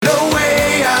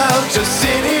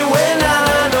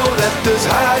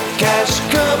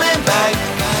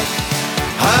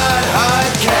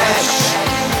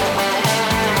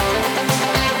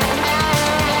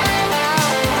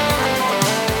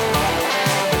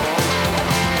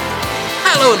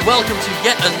Hello and welcome to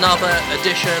yet another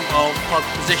edition of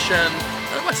Podquisition.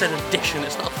 I know I said edition,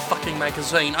 it's not a fucking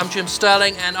magazine. I'm Jim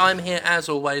Sterling and I'm here as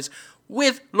always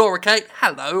with Laura Kate.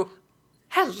 Hello.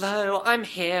 Hello, I'm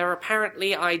here.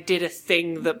 Apparently I did a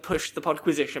thing that pushed the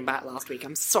Podquisition back last week.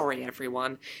 I'm sorry,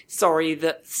 everyone. Sorry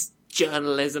that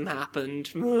journalism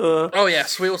happened. Ugh. Oh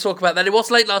yes, we will talk about that. It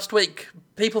was late last week.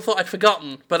 People thought I'd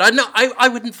forgotten, but I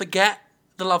wouldn't forget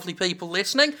the lovely people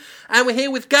listening. And we're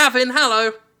here with Gavin.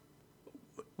 Hello.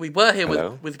 We were here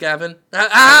with Gavin.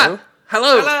 Hello.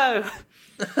 Hello.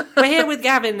 We're here with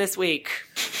Gavin this week.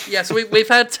 Yes, we've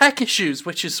had tech issues,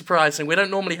 which is surprising. We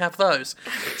don't normally have those.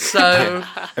 So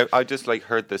I just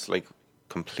heard this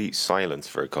complete silence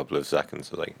for a couple of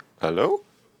seconds. Hello?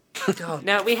 God.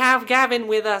 Now, we have Gavin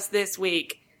with us this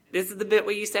week. This is the bit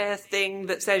where you say a thing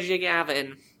that says you're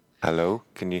Gavin. Hello?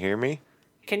 Can you hear me?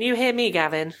 Can you hear me,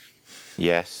 Gavin?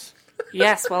 Yes.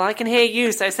 Yes, well, I can hear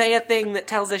you, so say a thing that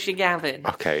tells us you're Gavin.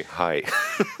 Okay, hi.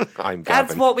 I'm Gavin.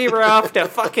 That's what we were after.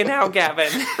 Fucking hell,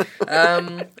 Gavin.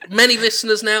 Many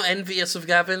listeners now envious of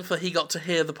Gavin, for he got to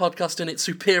hear the podcast in its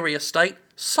superior state,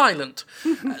 silent.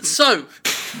 So,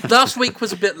 last week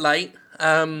was a bit late,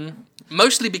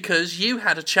 mostly because you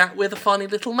had a chat with a funny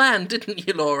little man, didn't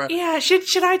you, Laura? Yeah,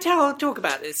 should I talk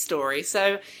about this story?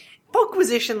 So,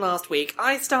 Podquisition last week,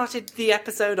 I started the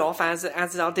episode off as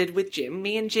I did with Jim.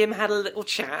 Me and Jim had a little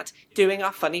chat, doing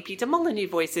our funny Peter Molyneux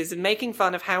voices and making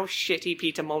fun of how shitty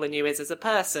Peter Molyneux is as a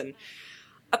person.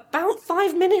 About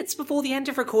 5 minutes before the end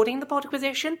of recording the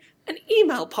Podquisition, an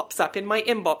email pops up in my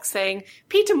inbox saying,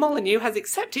 Peter Molyneux has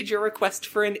accepted your request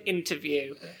for an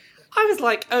interview. I was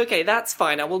like, okay, that's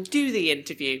fine, I will do the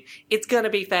interview. It's going to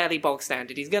be fairly bog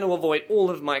standard. He's going to avoid all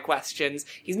of my questions.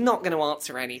 He's not going to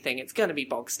answer anything. It's going to be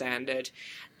bog standard.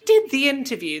 Did the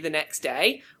interview the next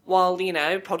day, while,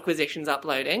 Podquisition's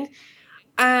uploading,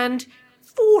 and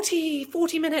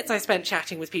 40 minutes I spent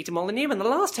chatting with Peter Molyneux, and the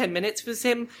last 10 minutes was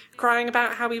him crying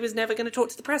about how he was never going to talk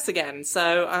to the press again.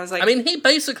 So I was like... he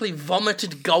basically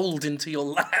vomited gold into your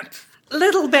lap. A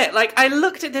little bit. I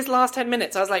looked at this last 10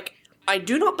 minutes, I was like... I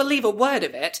do not believe a word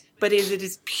of it, but it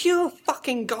is pure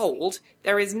fucking gold.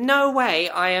 There is no way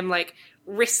I am,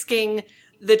 risking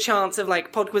the chance of,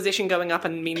 Podquisition going up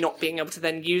and me not being able to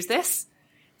then use this.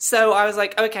 So I was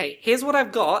like, okay, here's what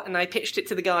I've got, and I pitched it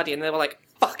to The Guardian, and they were like,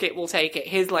 fuck it, we'll take it.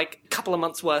 Here's, a couple of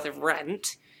months' worth of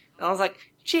rent. And I was like,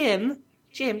 Jim,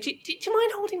 do you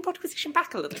mind holding Podquisition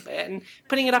back a little bit and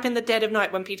putting it up in the dead of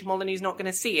night when Peter Molyneux's not going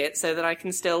to see it so that I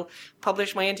can still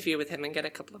publish my interview with him and get a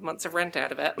couple of months of rent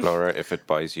out of it? Laura, if it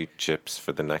buys you chips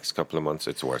for the next couple of months,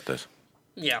 it's worth it.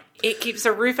 Yeah. It keeps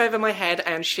a roof over my head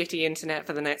and shitty internet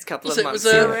for the next couple of months.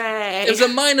 It was a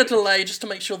minor delay just to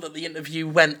make sure that the interview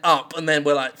went up, and then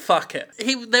we're like, fuck it.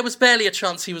 There was barely a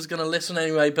chance he was going to listen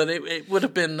anyway, but it would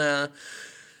have been...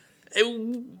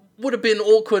 It would have been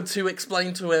awkward to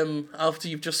explain to him after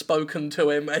you've just spoken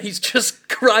to him, and he's just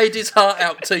cried his heart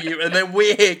out to you, and then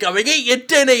we're here going, eat your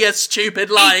dinner, you stupid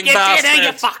lying bastard! Eat your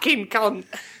dinner, you fucking cunt!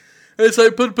 And it's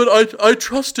like, but I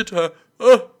trusted her.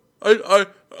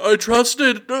 I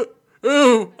trusted... I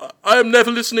am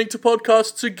never listening to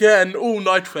podcasts again. All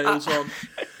night fails on.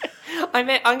 I'm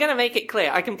going to make it clear.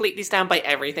 I completely stand by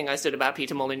everything I stood about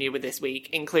Peter Molyneux with this week,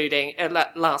 including...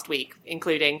 last week,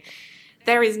 including...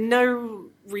 There is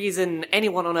no reason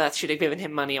anyone on Earth should have given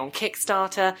him money on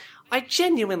Kickstarter. I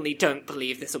genuinely don't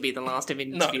believe this will be the last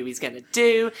interview he's going to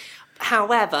do.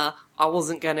 However, I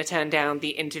wasn't going to turn down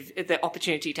the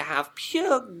opportunity to have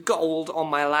pure gold on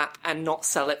my lap and not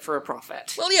sell it for a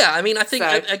profit. Well, yeah, I think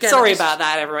again. Sorry about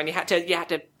that, everyone. You had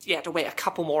to wait a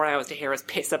couple more hours to hear us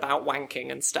piss about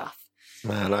wanking and stuff.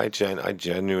 Man, I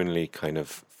genuinely kind of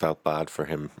felt bad for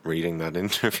him reading that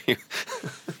interview.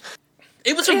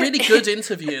 It was a really good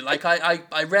interview.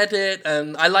 I read it,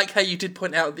 and I like how you did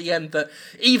point out at the end that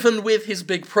even with his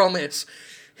big promise,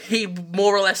 he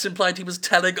more or less implied he was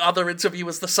telling other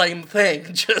interviewers the same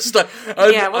thing. Just,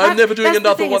 I'm never doing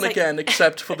another one again,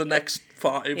 except for the next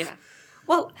 5. Yeah.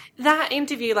 Well, that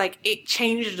interview, it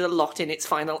changed a lot in its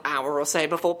final hour or so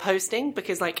before posting,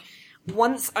 because,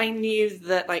 once I knew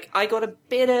that, I got a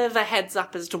bit of a heads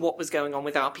up as to what was going on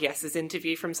with RPS's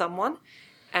interview from someone,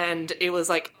 and it was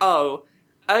like, oh...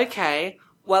 Okay,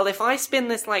 well, if I spin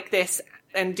this like this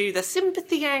and do the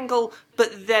sympathy angle,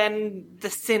 but then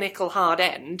the cynical hard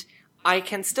end, I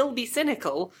can still be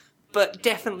cynical, but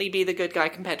definitely be the good guy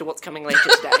compared to what's coming later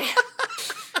today.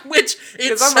 Which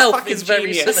itself is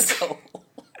very cynical.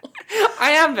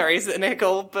 I am very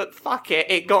cynical, but fuck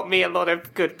it, it got me a lot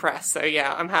of good press, so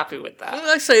yeah, I'm happy with that.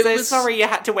 I say sorry you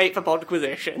had to wait for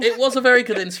Podquisition. It was a very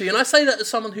good interview, and I say that as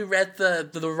someone who read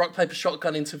the Rock, Paper,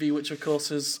 Shotgun interview, which of course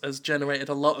has generated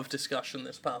a lot of discussion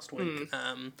this past week.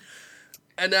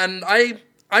 And I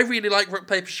really like Rock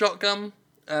Paper Shotgun.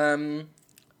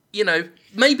 You know,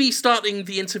 maybe starting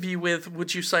the interview with,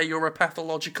 would you say you're a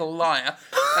pathological liar?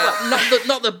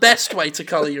 Not the best way to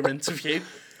colour your interview.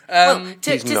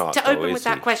 To open with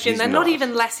that question, then not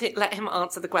even let him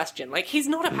answer the question. Like, he's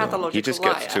not a pathological liar. He just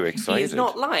gets too excited. He's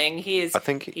not lying. He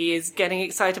is getting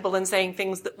excitable and saying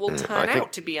things that will turn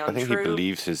out to be untrue. I think he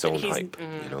believes his own hype.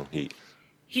 You know,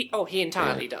 he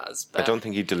entirely does. But I don't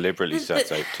think he deliberately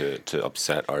sets out to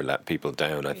upset or let people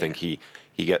down. I think he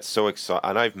gets so excited,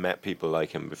 and I've met people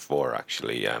like him before,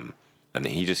 actually. And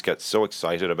he just gets so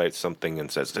excited about something and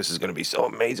says, "This is going to be so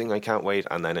amazing, I can't wait,"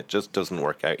 and then it just doesn't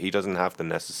work out. He doesn't have the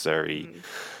necessary,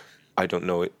 I don't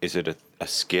know, is it a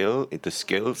skill, the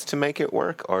skills to make it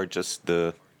work, or just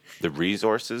the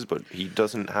resources, but he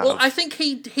doesn't have... Well, I think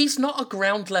he's not a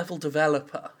ground-level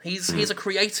developer. He's a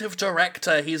creative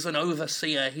director, he's an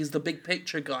overseer, he's the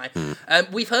big-picture guy.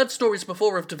 We've heard stories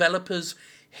before of developers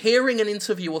hearing an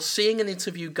interview or seeing an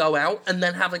interview go out and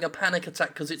then having a panic attack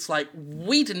because it's like,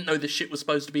 we didn't know this shit was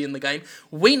supposed to be in the game.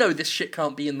 We know this shit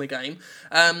can't be in the game.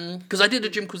 Because I did a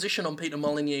Jimquisition on Peter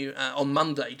Molyneux on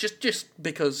Monday, just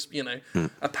because, you know,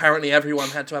 apparently everyone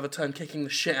had to have a turn kicking the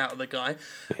shit out of the guy.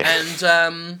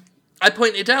 And I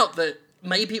pointed out that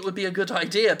maybe it would be a good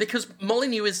idea, because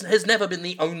Molyneux has never been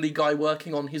the only guy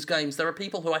working on his games. There are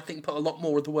people who I think put a lot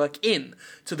more of the work in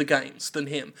to the games than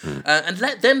him. And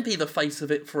let them be the face of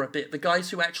it for a bit, the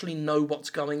guys who actually know what's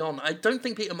going on. I don't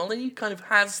think Peter Molyneux kind of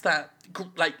has that,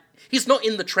 like, he's not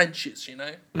in the trenches, you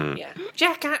know? Yeah.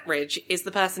 Jack Attridge is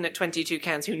the person at 22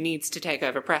 Cans who needs to take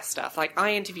over press stuff. Like,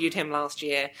 I interviewed him last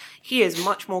year. He is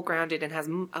much more grounded and has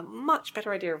a much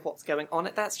better idea of what's going on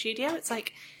at that studio. It's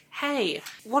like, hey,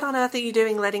 what on earth are you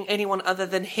doing letting anyone other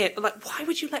than him... Like, why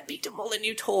would you let Peter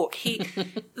Molyneux talk?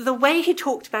 The way he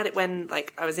talked about it when,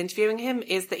 like, I was interviewing him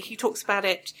is that he talks about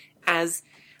it as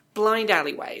blind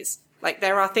alleyways. Like,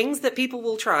 there are things that people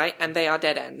will try, and they are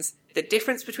dead ends. The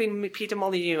difference between Peter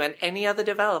Molyneux and any other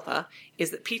developer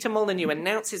is that Peter Molyneux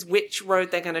announces which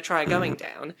road they're going to try going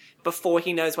down before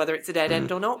he knows whether it's a dead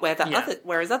end or not,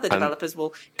 whereas other developers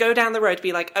will go down the road to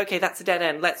be like, okay, that's a dead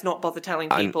end, let's not bother telling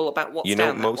people about what's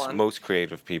down that one. Most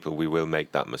creative people, we will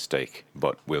make that mistake,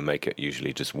 but we'll make it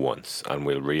usually just once, and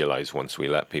we'll realise once we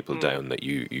let people down that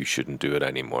you shouldn't do it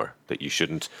anymore, that you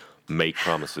shouldn't make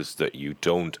promises that you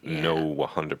don't know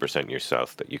 100%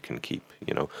 yourself that you can keep,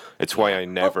 you know. It's why I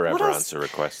never ever answer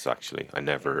requests, actually. I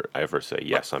never ever say,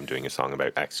 yes, I'm doing a song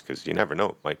about X, because you never know,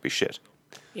 it might be shit.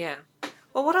 Yeah.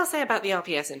 Well, what I'll say about the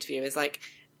RPS interview is, like,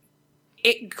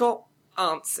 it got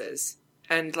answers.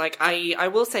 And, like, I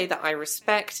will say that I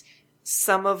respect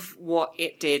some of what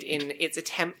it did in its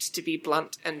attempt to be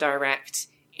blunt and direct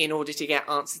in order to get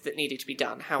answers that needed to be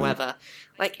done. However,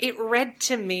 like, it read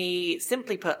to me,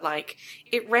 simply put, like,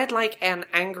 it read like an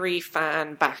angry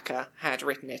fan backer had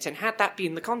written it, and had that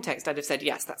been the context, I'd have said,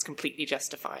 yes, that's completely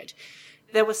justified.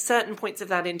 There were certain points of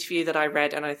that interview that I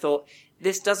read, and I thought,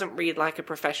 this doesn't read like a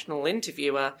professional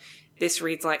interviewer, this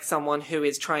reads like someone who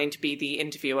is trying to be the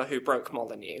interviewer who broke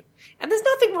Molyneux. And there's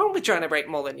nothing wrong with trying to break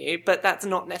Molyneux, but that's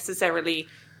not necessarily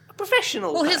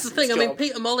professional. Well, here's the thing. I mean,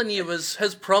 Peter Molyneux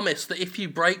has promised that if you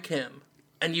break him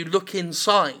and you look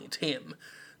inside him,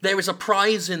 there is a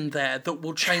prize in there that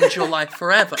will change your life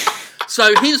forever.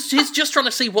 So he's just trying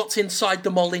to see what's inside the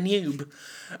Molyneux.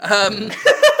 And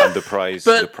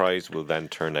the prize will then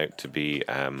turn out to be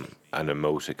an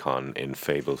emoticon in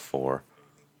Fable 4.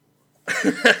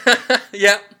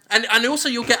 Yeah, and also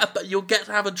you'll get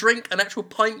to have a drink, an actual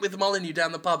pint with Molyneux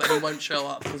down the pub, and he won't show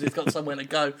up because he's got somewhere to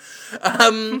go.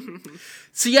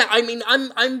 So yeah, I mean,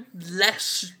 I'm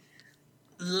less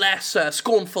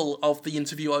scornful of the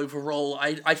interview overall.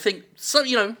 I think so.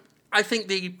 You know, I think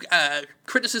the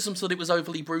criticisms that it was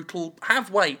overly brutal have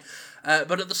weight,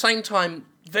 but at the same time,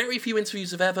 very few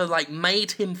interviews have ever, like,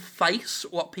 made him face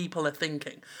what people are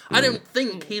thinking. I don't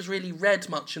think he's really read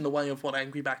much in the way of what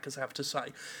angry backers have to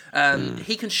say.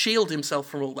 He can shield himself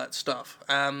from all that stuff.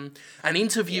 And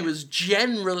interviewers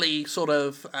generally sort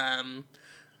of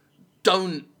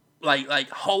don't like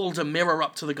hold a mirror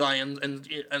up to the guy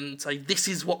and say, this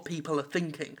is what people are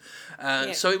thinking.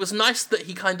 So it was nice that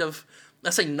he kind of... I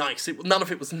say nice, none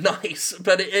of it was nice,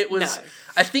 but it was... No.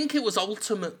 I think it was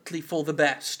ultimately for the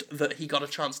best that he got a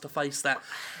chance to face that.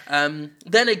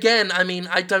 Then again, I mean,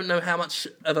 I don't know how much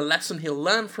of a lesson he'll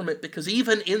learn from it, because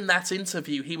even in that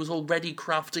interview, he was already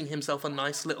crafting himself a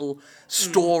nice little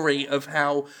story of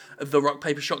how the Rock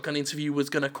Paper Shotgun interview was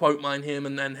going to quote mine him,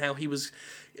 and then how he was...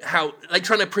 like,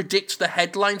 trying to predict the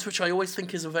headlines, which I always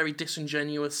think is a very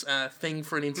disingenuous thing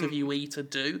for an interviewee to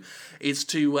do, is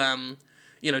to...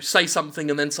 say something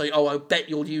and then say, oh, I bet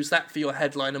you'll use that for your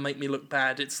headline and make me look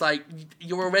bad. It's like,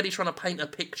 you're already trying to paint a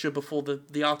picture before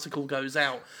the article goes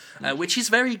out, which he's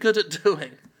very good at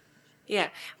doing. Yeah.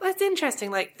 Well, it's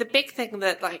interesting. Like, the big thing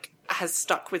that, like, has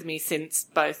stuck with me since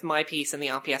both my piece and the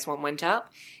RPS one went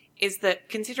up is that,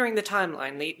 considering the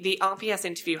timeline, the RPS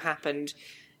interview happened,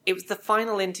 it was the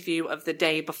final interview of the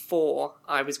day before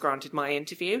I was granted my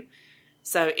interview.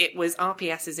 So it was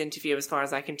RPS's interview, as far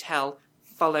as I can tell,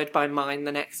 followed by mine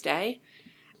the next day.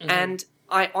 Mm-hmm. And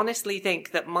I honestly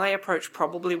think that my approach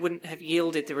probably wouldn't have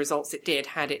yielded the results it did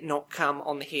had it not come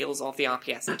on the heels of the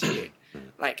RPS interview.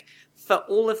 Like, for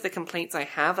all of the complaints I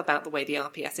have about the way the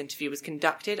RPS interview was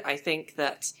conducted, I think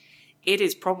that it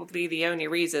is probably the only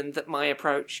reason that my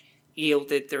approach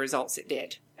yielded the results it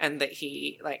did. And that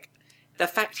the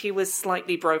fact he was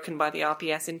slightly broken by the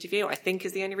RPS interview, I think,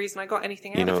 is the only reason I got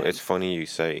anything out of it. It's funny you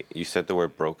said the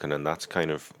word broken, and that's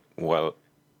kind of, well,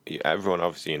 everyone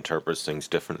obviously interprets things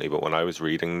differently, but when I was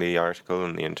reading the article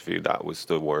and the interview, that was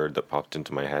the word that popped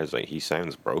into my head. Like, he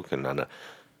sounds broken, and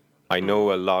I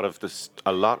know a lot of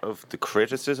the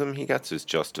criticism he gets is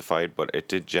justified, but it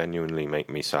did genuinely make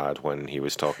me sad when he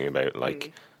was talking about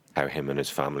how him and his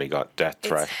family got death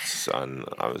threats, and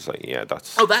I was like, yeah,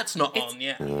 that's... Oh, that's not on,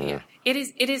 yeah. Yeah.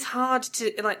 It is hard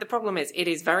to, the problem is, it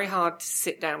is very hard to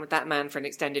sit down with that man for an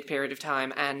extended period of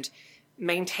time and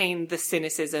maintain the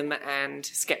cynicism and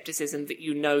skepticism that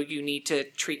you need to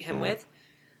treat him with.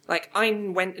 Like, I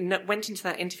went into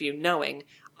that interview knowing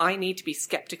I need to be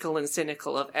skeptical and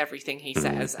cynical of everything he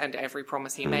says and every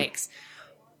promise he makes.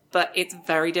 But it's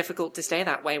very difficult to stay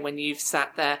that way when you've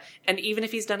sat there. And even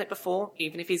if he's done it before,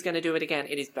 even if he's going to do it again,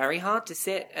 it is very hard to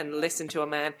sit and listen to a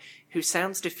man who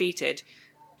sounds defeated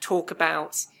talk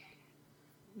about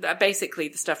basically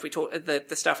the stuff the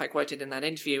stuff I quoted in that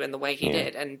interview and the way he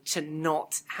did, and to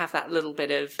not have that little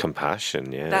bit of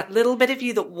compassion, that little bit of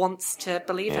you that wants to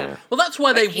believe him. Well, that's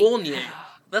why they warn you.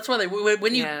 That's why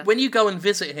when you go and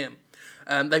visit him,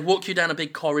 they walk you down a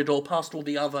big corridor past all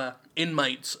the other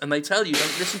inmates, and they tell you,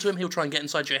 don't listen to him, he'll try and get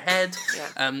inside your head.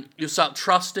 You start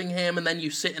trusting him, and then you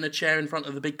sit in a chair in front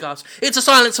of the big glass. It's a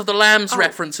Silence of the Lambs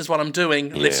reference is what I'm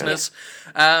doing, listeners.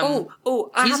 I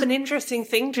have an interesting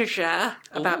thing to share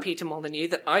about Peter Molyneux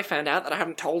that I found out that I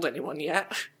haven't told anyone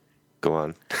yet. Go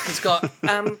on. He's got...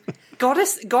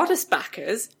 Goddess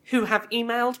backers who have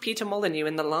emailed Peter Molyneux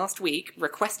in the last week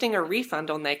requesting a refund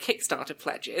on their Kickstarter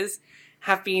pledges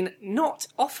have been not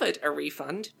offered a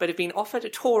refund, but have been offered a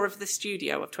tour of the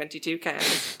studio of 22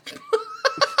 Cans.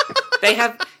 They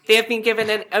have been given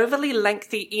an overly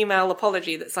lengthy email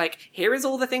apology that's like, here is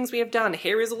all the things we have done,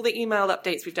 here is all the email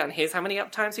updates we've done, here's how many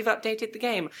times we've updated the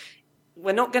game.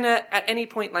 We're not going to, at any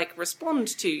point, respond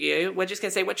to you. We're just going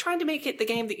to say, we're trying to make it the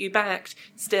game that you backed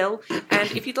still. And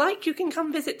if you'd like, you can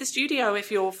come visit the studio if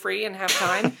you're free and have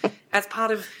time. As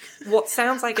part of what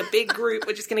sounds like a big group,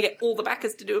 we're just going to get all the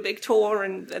backers to do a big tour,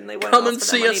 and they won't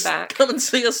ask for their money back. Come and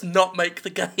see us not make the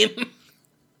game.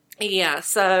 Yeah,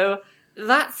 so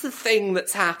that's the thing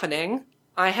that's happening.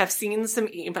 I have seen some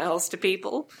emails to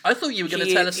people. I thought you were going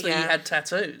to tell us that he had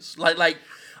tattoos. Like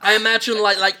I imagine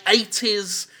like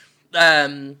 80s...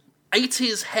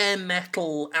 80s hair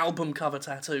metal album cover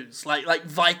tattoos, like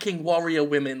Viking warrior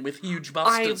women with huge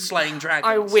bustards slaying dragons.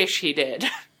 I wish he did.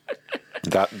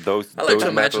 Those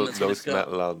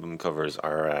metal album covers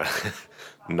are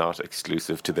not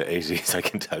exclusive to the 80s. I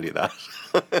can tell you that.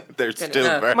 There's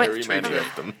still very many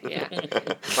of them. Yeah.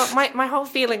 Well, my whole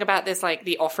feeling about this,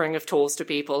 the offering of tours to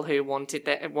people who wanted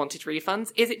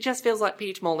refunds, is it just feels like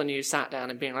Peter Molyneux sat down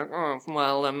and being like, oh,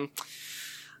 well,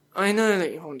 I know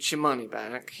that you want your money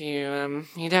back. You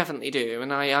definitely do,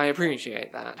 and I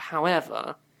appreciate that.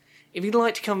 However, if you'd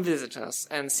like to come visit us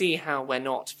and see how we're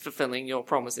not fulfilling your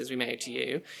promises we made to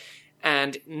you,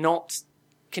 and not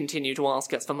continue to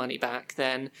ask us for money back,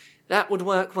 then that would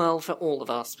work well for all of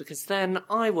us, because then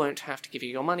I won't have to give you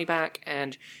your money back,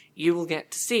 and you will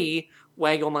get to see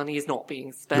where your money is not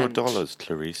being spent. Your dollars,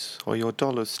 Clarice. Are your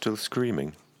dollars still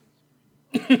screaming?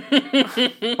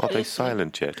 Are they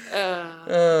silent yet?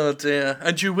 Oh dear.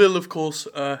 And you will, of course,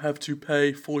 have to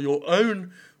pay for your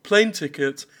own plane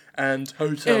ticket and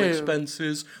hotel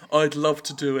expenses. I'd love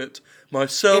to do it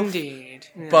myself. Indeed.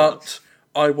 Yes. But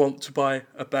I want to buy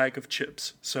a bag of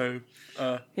chips, so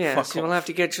yes, you'll have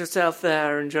to get yourself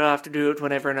there, and you'll have to do it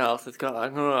when everyone else is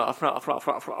going.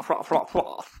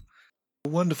 The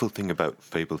wonderful thing about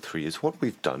Fable 3 is what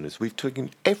we've done is we've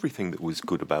taken everything that was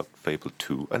good about Fable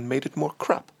 2 and made it more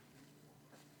crap.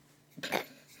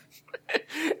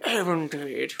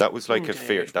 Indeed. That was like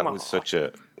such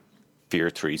a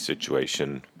Fear 3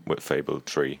 situation with Fable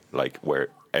 3, where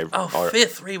Fear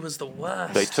 3 was the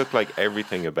worst. They took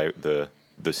everything about the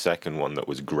the second one that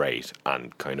was great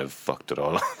and kind of fucked it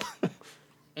all up.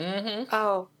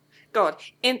 Oh, God.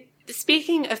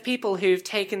 Speaking of people who've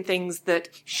taken things that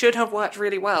should have worked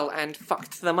really well and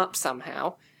fucked them up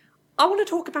somehow, I want to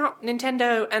talk about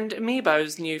Nintendo and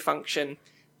Amiibo's new function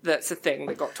that's a thing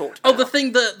that got talked about. Oh, the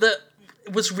thing that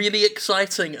was really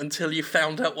exciting until you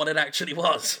found out what it actually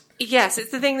was. Yes,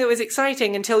 it's the thing that was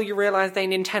exciting until you realised they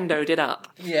Nintendo'd it up.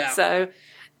 Yeah. So,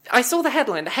 I saw the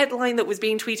headline. The headline that was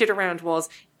being tweeted around was,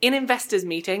 in investors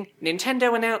meeting,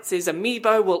 Nintendo announces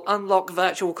Amiibo will unlock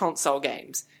virtual console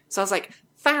games. So I was like,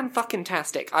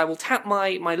 fan-fucking-tastic. I will tap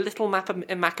my little Mac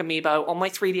Amiibo on my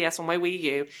 3DS on my Wii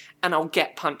U, and I'll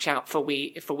get Punch-Out for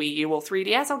Wii U or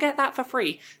 3DS. I'll get that for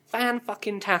free.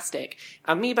 Fan-fucking-tastic.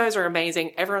 Amiibos are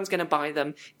amazing. Everyone's going to buy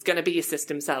them. It's going to be a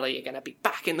system seller. You're going to be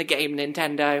back in the game,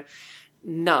 Nintendo.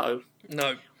 No.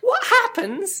 What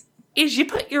happens is you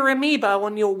put your Amiibo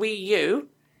on your Wii U,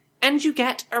 and you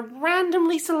get a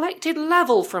randomly selected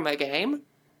level from a game,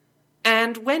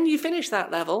 and when you finish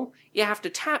that level, you have to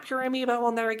tap your Amiibo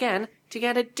on there again to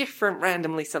get a different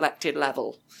randomly selected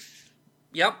level.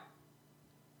 Yep.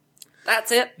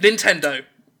 That's it. Nintendo.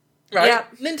 Right?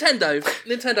 Yep.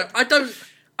 Nintendo.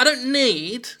 I don't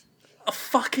need a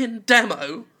fucking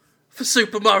demo for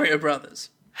Super Mario Brothers.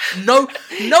 No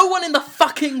one in the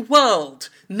fucking world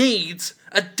needs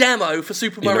a demo for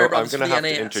Super Mario Brothers for the NES. I'm going to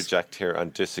have to interject here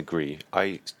and disagree.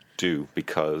 I do,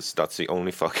 because that's the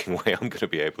only fucking way I'm going to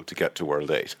be able to get to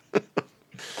World 8.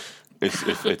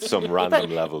 if it's some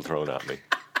random level thrown at me.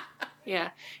 Yeah.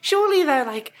 Surely though,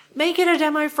 like, make it a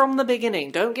demo from the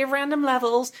beginning. Don't give random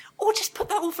levels, or just put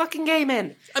the whole fucking game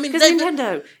in. I mean, because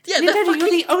Nintendo, you're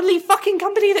the only fucking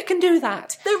company that can do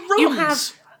that. They're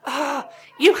ROMs.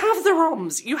 You have the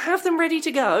ROMs. You have them ready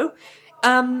to go.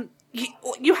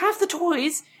 You have the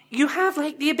toys. You have,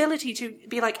 like, the ability to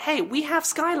be like, hey, we have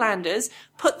Skylanders,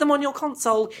 put them on your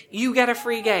console, you get a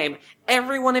free game.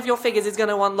 Every one of your figures is going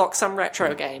to unlock some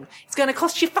retro game. It's going to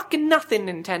cost you fucking nothing,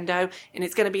 Nintendo, and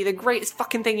it's going to be the greatest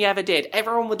fucking thing you ever did.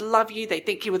 Everyone would love you, they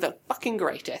think you were the fucking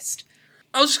greatest.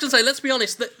 I was just going to say, let's be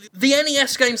honest, the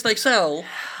NES games they sell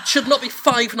should not be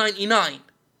 $5.99.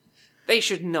 They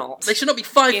should not. They should not be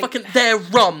they're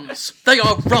ROMs. They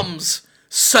are ROMs,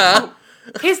 sir.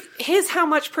 Here's how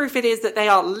much proof it is that they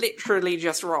are literally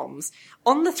just ROMs.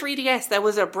 On the 3DS, there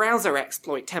was a browser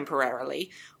exploit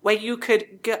temporarily where you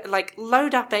could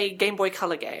load up a Game Boy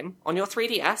Color game on your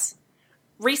 3DS,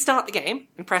 restart the game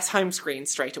and press home screen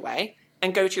straight away,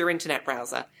 and go to your internet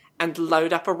browser and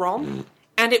load up a ROM,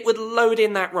 and it would load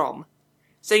in that ROM.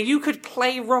 So you could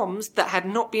play ROMs that had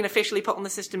not been officially put on the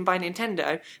system by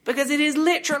Nintendo, because it is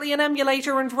literally an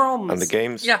emulator and ROMs. And the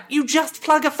games... Yeah. You just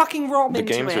plug a fucking ROM into it.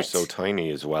 The games are so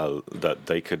tiny as well that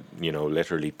they could,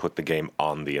 literally put the game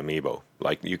on the Amiibo.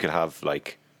 Like, you could have,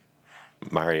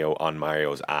 Mario on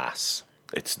Mario's ass.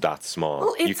 It's that small.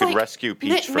 Well, you could rescue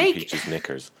Peach from Peach's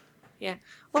knickers. Yeah.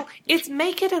 Well,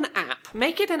 make it an app.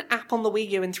 Make it an app on the Wii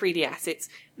U and 3DS. It's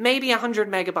maybe 100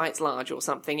 megabytes large or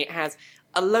something. It has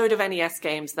a load of NES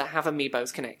games that have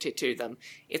Amiibos connected to them.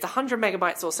 It's 100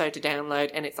 megabytes or so to download,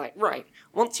 and it's like, right,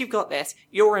 once you've got this,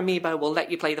 your Amiibo will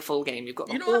let you play the full game. You've got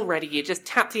them all ready. You just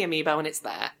tap the Amiibo and it's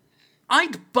there.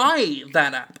 I'd buy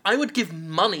that app. I would give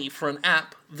money for an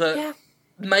app that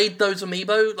made those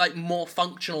Amiibo more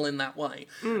functional in that way.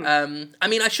 I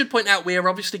mean, I should point out we're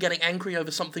obviously getting angry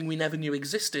over something we never knew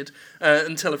existed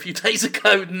until a few days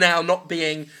ago, now not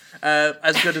being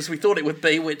as good as we thought it would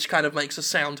be, which kind of makes us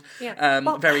sound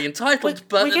very entitled,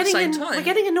 but at the same time... We're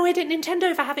getting annoyed at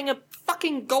Nintendo for having a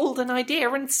fucking golden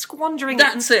idea and squandering it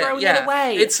and throwing it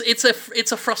away.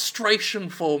 It's a frustration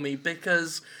for me,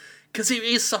 because it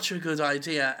is such a good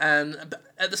idea, and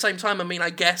at the same time, I mean, I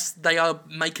guess they are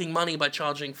making money by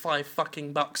charging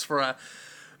 $5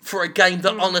 for a game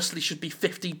that honestly should be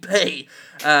 50p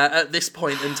at this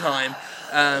point in time,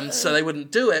 so they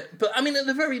wouldn't do it. But I mean, at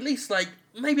the very least,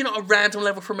 maybe not a random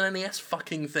level from an NES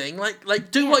fucking thing.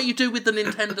 Do what you do with the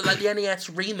Nintendo, the NES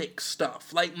remix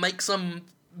stuff. Make some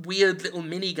weird little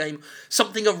mini game,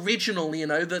 something original,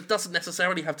 that doesn't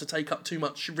necessarily have to take up too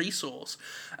much resource.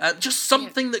 Just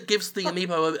something that gives the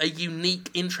Amiibo a unique,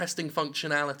 interesting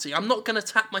functionality. I'm not going to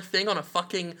tap my thing on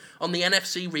the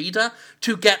NFC reader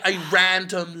to get a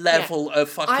random level of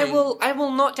fucking... I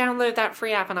will not download that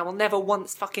free app, and I will never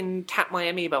once fucking tap my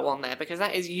Amiibo on there, because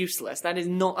that is useless. That is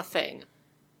not a thing.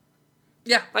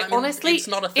 Yeah, honestly, it's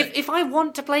not a thing. If I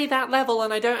want to play that level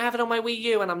and I don't have it on my Wii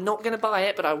U and I'm not going to buy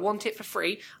it, but I want it for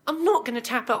free, I'm not going to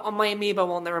tap it on my Amiibo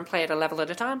on there and play it a level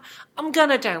at a time. I'm going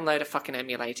to download a fucking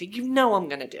emulator. I'm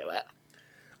going to do it.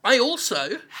 I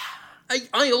also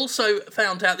I also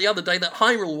found out the other day that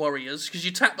Hyrule Warriors, because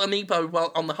you tap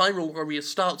Amiibo on the Hyrule Warriors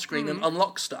start screen and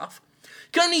unlock stuff,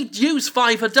 you can only use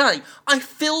 5 a day. I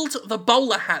filled the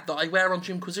bowler hat that I wear on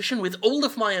Gymquisition with all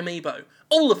of my Amiibo.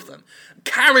 All of them.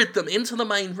 Carried them into the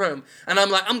main room. And I'm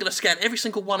like, I'm going to scan every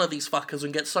single one of these fuckers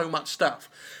and get so much stuff.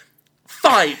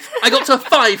 5. I got to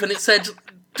 5 and it said,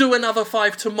 do another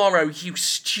 5 tomorrow, you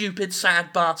stupid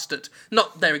sad bastard.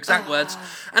 Not their exact words.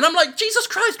 And I'm like, Jesus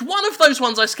Christ, one of those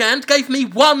ones I scanned gave me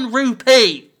 1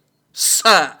 rupee.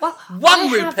 Sir. Well,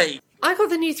 1 rupee. I got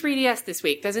the new 3DS this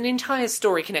week. There's an entire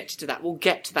story connected to that. We'll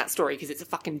get to that story because it's a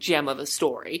fucking gem of a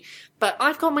story. But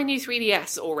I've got my new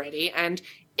 3DS already, and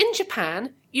in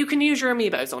Japan, you can use your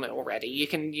Amiibos on it already. You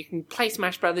can play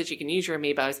Smash Brothers, you can use your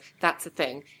Amiibos. That's a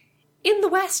thing. In the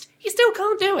West, you still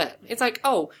can't do it. It's like,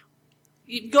 oh,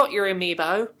 you've got your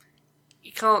Amiibo.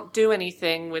 You can't do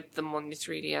anything with them on your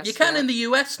 3DS. You can in the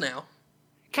US now.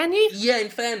 Can you? Yeah, in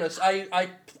fairness, because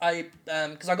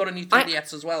I got a new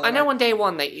 3DS as well. I know on day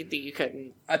one that you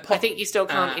couldn't. I think you still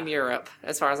can't in Europe,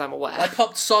 as far as I'm aware. I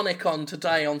popped Sonic on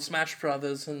today on Smash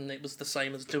Brothers, and it was the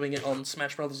same as doing it on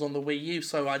Smash Brothers on the Wii U,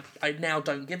 so I now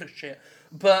don't give a shit.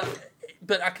 But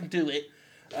I can do it.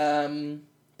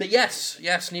 But yes,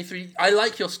 new 3. I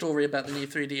like your story about the new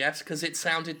 3DS because it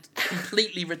sounded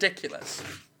completely ridiculous.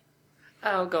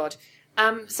 Oh god.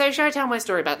 So shall I tell my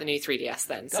story about the new 3DS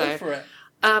then? Go for it.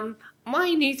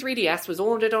 My new 3DS was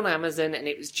ordered on Amazon and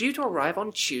it was due to arrive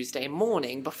on Tuesday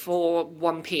morning before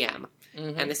 1 p.m.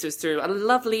 Mm-hmm. And this was through a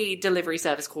lovely delivery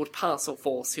service called Parcel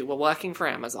Force who were working for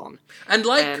Amazon. And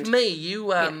me, you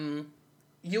were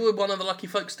one of the lucky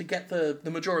folks to get the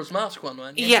Majora's Mask one,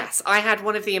 weren't you? Yes, I had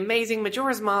one of the amazing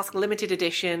Majora's Mask limited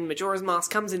edition. Majora's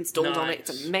Mask comes installed on it.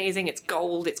 It's amazing. It's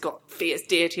gold. It's got Fierce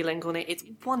Deity Link on it. It's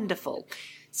wonderful.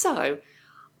 So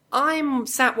I'm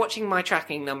sat watching my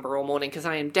tracking number all morning because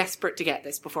I am desperate to get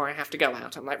this before I have to go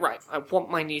out. I'm like, right, I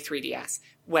want my new 3DS.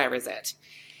 Where is it?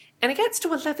 And it gets to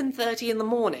 11:30 in the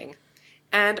morning,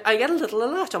 and I get a little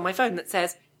alert on my phone that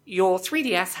says, your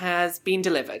 3DS has been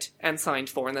delivered and signed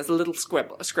for, and there's a little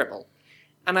scribble.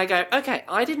 And I go, okay,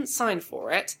 I didn't sign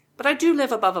for it, but I do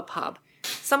live above a pub.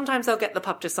 Sometimes I'll get the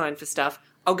pub to sign for stuff.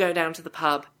 I'll go down to the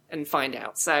pub and find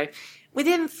out. So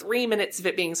within 3 minutes of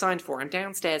it being signed for, I'm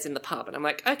downstairs in the pub, and I'm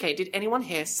like, okay, did anyone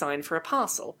here sign for a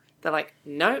parcel? They're like,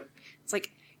 no. It's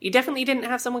like, you definitely didn't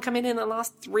have someone come in the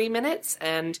last 3 minutes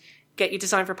and get you to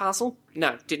sign for a parcel?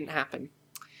 No, didn't happen.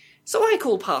 So I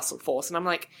call Parcel Force, and I'm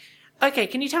like, okay,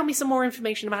 can you tell me some more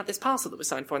information about this parcel that was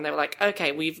signed for? And they were like,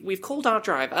 okay, we've called our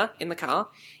driver in the car.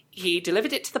 He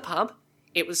delivered it to the pub.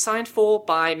 It was signed for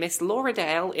by Miss Laura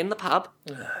Dale in the pub,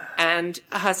 and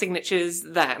her signature's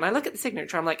there. And I look at the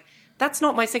signature, I'm like, that's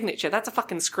not my signature, that's a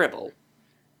fucking scribble.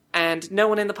 And no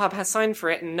one in the pub has signed for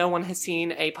it, and no one has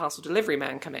seen a parcel delivery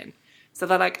man come in. So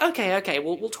they're like, okay,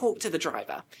 we'll talk to the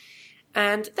driver.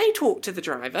 And they talk to the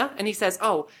driver, and he says,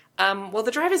 well,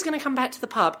 the driver's going to come back to the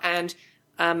pub and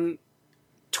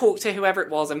talk to whoever it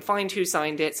was and find who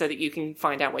signed it so that you can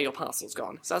find out where your parcel's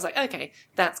gone. So I was like, okay,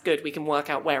 that's good. We can work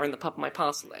out where in the pub my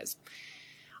parcel is.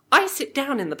 I sit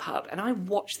down in the pub and I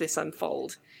watch this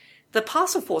unfold. The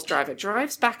Parcel Force driver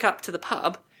drives back up to the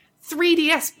pub,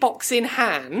 3DS box in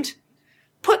hand,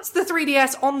 puts the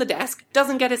 3DS on the desk,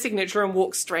 doesn't get a signature and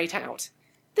walks straight out.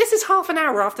 This is half an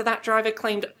hour after that driver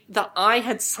claimed that I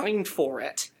had signed for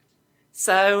it.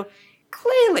 So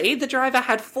clearly, the driver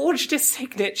had forged a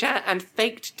signature and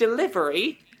faked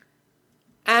delivery,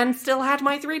 and still had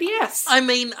my 3DS. I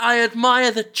mean, I admire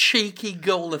the cheeky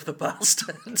goal of the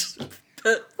bastard.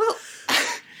 But, well,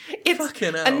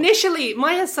 fucking hell. Initially,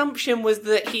 my assumption was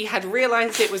that he had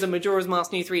realised it was a Majora's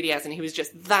Mask new 3DS, and he was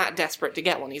just that desperate to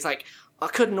get one. He's like, I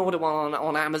couldn't order one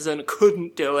on Amazon,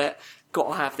 couldn't do it,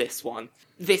 gotta have this one.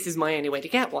 This is my only way to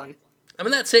get one. I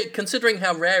mean, that's it. Considering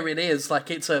how rare it is, like,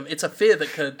 it's a fear that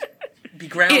could be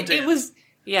grounded. It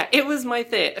was my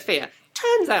fear.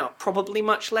 Turns out, probably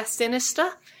much less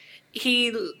sinister.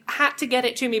 He had to get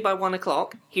it to me by 1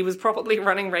 o'clock. He was probably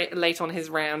running late on his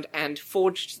round and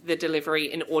forged the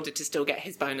delivery in order to still get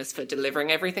his bonus for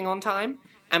delivering everything on time,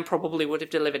 and probably would have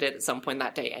delivered it at some point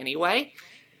that day anyway.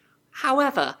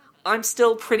 However, I'm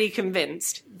still pretty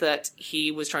convinced that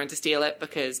he was trying to steal it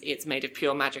because it's made of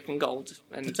pure magic and gold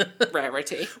and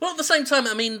rarity. Well, at the same time,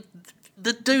 I mean,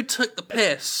 the dude took the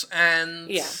piss,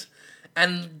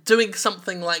 and doing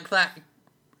something like that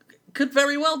could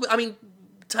very well be, I mean,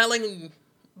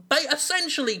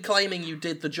 essentially claiming you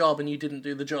did the job and you didn't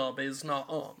do the job is not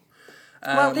on.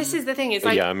 Well, this is the thing. Is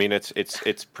like, yeah, I mean,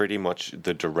 it's pretty much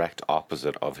the direct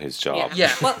opposite of his job.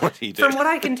 Yeah. Well, what he did. From what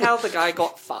I can tell, the guy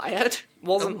got fired.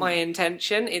 Wasn't my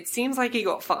intention. It seems like he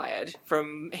got fired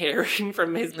from hearing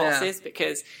from his bosses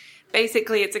because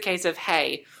Basically, it's a case of,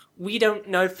 hey, we don't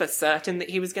know for certain that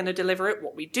he was going to deliver it.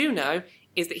 What we do know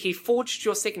is that he forged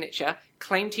your signature,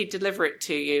 claimed he'd deliver it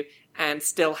to you, and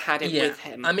still had it with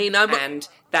him. I mean, and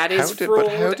that is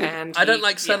fraud. And I don't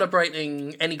like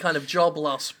celebrating any kind of job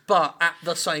loss, but at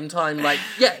the same time, like,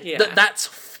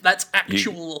 that's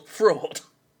actual fraud.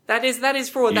 That is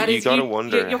fraud. You gotta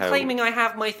wonder you're how... claiming I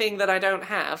have my thing that I don't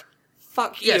have.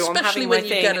 Fuck you! Yeah, I'm especially having when my you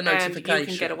thing, get a and notification. you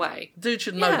can get away. Dude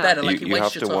should know better. Like, you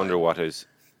have to wonder what his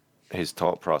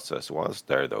thought process was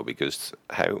there, though, because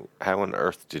how on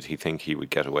earth did he think he would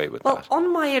get away with that? Well,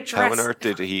 on my address... How on earth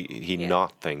did he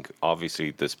not think,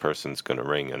 obviously, this person's going to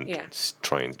ring and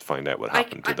try and find out what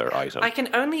happened to their item? I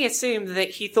can only assume that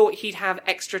he thought he'd have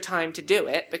extra time to do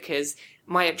it, because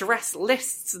my address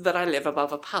lists that I live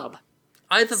above a pub.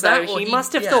 Either so that or he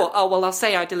must have thought, oh, well, I'll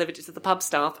say I delivered it to the pub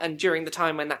staff, and during the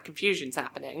time when that confusion's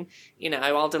happening,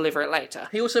 I'll deliver it later.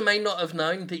 He also may not have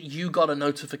known that you got a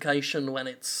notification when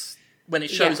it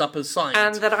shows up as signed.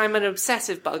 And that I'm an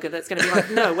obsessive bugger that's going to be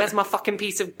like, no, where's my fucking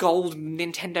piece of gold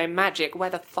Nintendo Magic? Where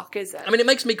the fuck is it? I mean, it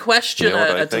makes me question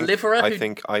a deliverer. I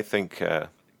think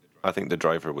the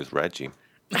driver was Reggie.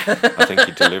 I think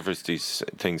he delivers these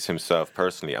things himself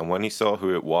personally, and when he saw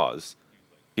who it was,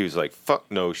 he was like,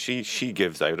 fuck no, she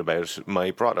gives out about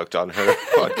my product on her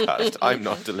podcast. I'm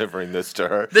not delivering this to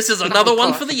her. This is another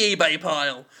one for the eBay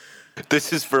pile.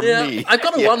 This is for me. I've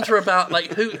got to wonder about,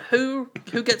 like, who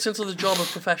gets into the job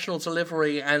of professional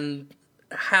delivery and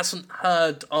hasn't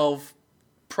heard of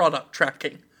product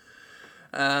tracking.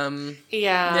 You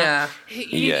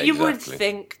exactly. would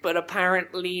think, but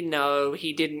apparently no,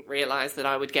 he didn't realise that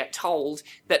I would get told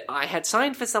that I had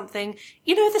signed for something.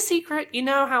 You know the secret? You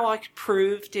know how I could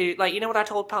prove to, like, you know what I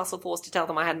told Parcel Force to tell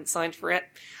them I hadn't signed for it?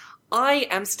 I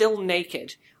am still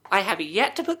naked. I have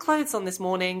yet to put clothes on this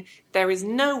morning. There is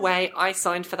no way I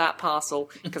signed for that parcel,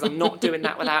 because I'm not doing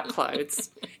that without clothes.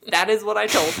 That is what I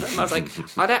told them. I was like,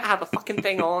 I don't have a fucking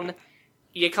thing on.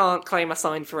 You can't claim a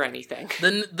sign for anything.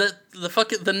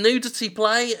 The nudity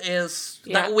play is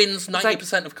that wins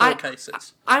 90% of court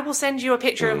cases. I will send you a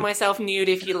picture of myself nude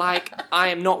if you like. I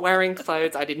am not wearing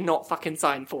clothes. I did not fucking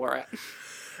sign for it.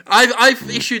 I've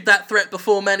issued that threat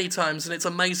before many times, and it's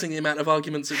amazing the amount of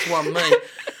arguments it's won me.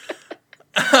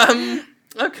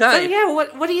 Okay. So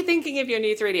what are you thinking of your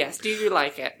new 3DS? Do you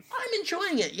like it? I'm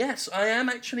enjoying it. Yes, I am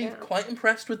actually quite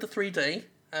impressed with the 3D.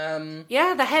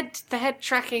 The head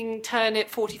tracking turn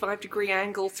at 45-degree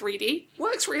angle 3D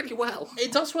works really well.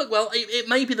 It does work well. It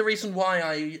may be the reason why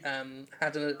I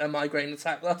had a migraine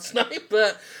attack last night,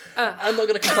 but I'm not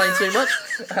going to complain too much.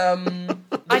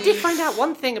 I did find out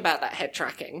one thing about that head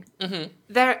tracking.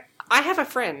 Mm-hmm. I have a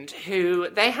friend who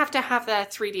they have to have their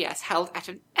 3DS held at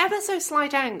an ever so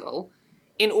slight angle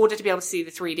in order to be able to see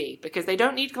the 3D, because they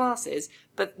don't need glasses,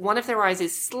 but one of their eyes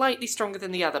is slightly stronger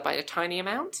than the other by a tiny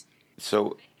amount.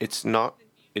 So is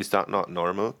that not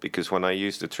normal? Because when I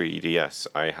use the 3DS,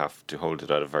 I have to hold it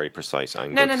at a very precise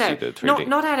angle to see the 3D.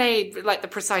 Not at the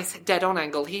precise dead-on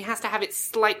angle. He has to have it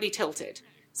slightly tilted.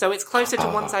 So it's closer to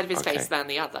one side of his face than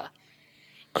the other.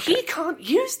 Okay. He can't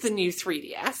use the new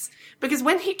 3DS, because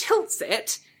when he tilts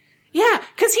it... Yeah,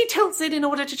 because he tilts it in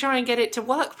order to try and get it to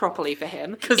work properly for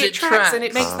him. Because it tracks and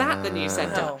it makes that the new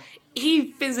center.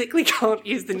 He physically can't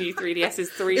use the new 3DS's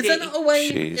 3D. Is there not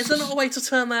a way to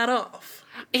turn that off?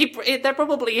 There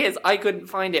probably is. I couldn't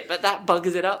find it, but that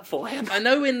buggers it up for him. I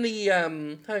know in the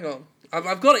hang on,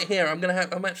 I've got it here. I'm gonna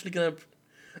troubleshoot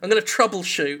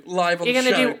live on the show.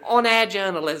 You're gonna do on-air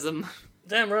journalism.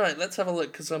 Damn right. Let's have a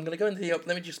look, because I'm gonna go into the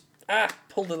let me just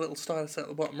pull the little stylus out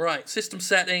the bottom. Right, system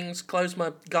settings. Close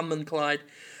my Gunman Clyde.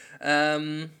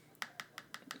 Okay,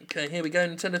 here we go,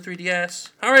 Nintendo 3DS.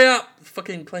 Hurry up!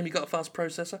 Fucking claim you got a fast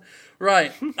processor.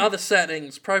 Right, other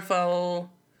settings. Profile,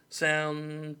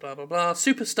 sound, blah, blah, blah.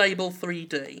 Super stable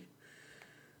 3D.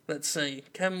 Let's see.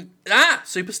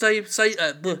 Super stable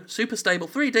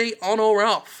 3D, on or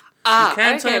off. You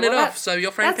can turn it off, so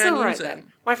your friend can use it.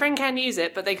 Then. My friend can use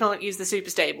it, but they can't use the super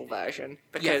stable version,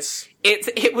 because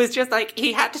it was just like,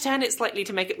 he had to turn it slightly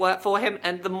to make it work for him,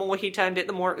 and the more he turned it,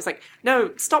 the more it was like,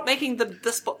 no, stop making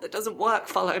the spot that doesn't work,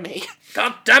 follow me.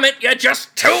 God damn it, you're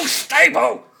just too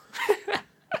stable!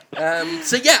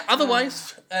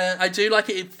 Otherwise, I do like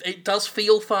it. It does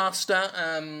feel faster.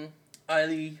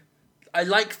 I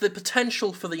like the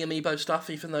potential for the amiibo stuff,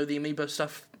 even though the amiibo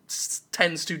stuff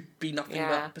tends to be nothing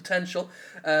but potential.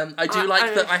 I do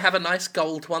like that I have a nice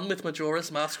gold one with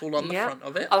Majora's Mask all on the front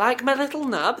of it. I like my little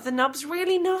nub. The nub's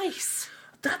really nice.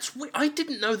 I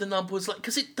didn't know the nub was like...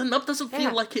 Because the nub doesn't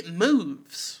feel like it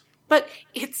moves. But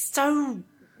it's so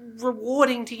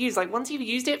rewarding to use. Like, once you've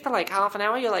used it for like half an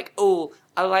hour, you're like, oh,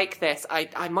 I like this.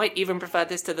 I might even prefer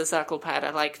this to the circle pad.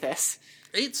 I like this.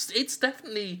 It's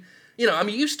definitely, I'm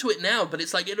used to it now, but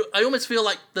it's like, I almost feel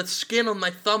like the skin on my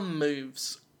thumb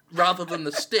moves rather than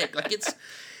the stick. Like,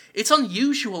 it's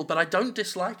unusual, but I don't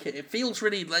dislike it. It feels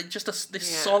really like just this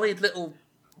solid little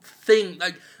thing.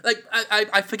 Like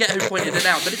I forget who pointed it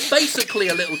out, but it's basically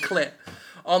a little clip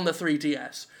on the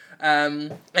 3DS.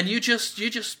 And you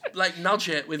just like nudge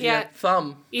it with your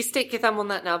thumb. You stick your thumb on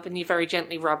that knob and you very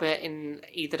gently rub it in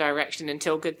either direction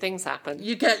until good things happen.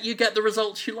 You get the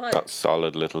results you like. That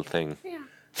solid little thing.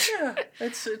 Yeah,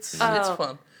 it's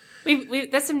fun.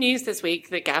 There's some news this week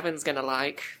that Gavin's gonna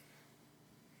like.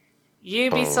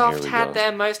 Ubisoft had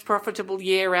their most profitable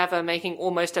year ever, making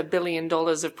almost $1 billion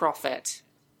of profit.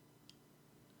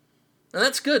 And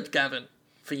that's good, Gavin,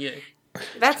 for you.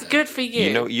 That's good for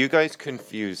you. You guys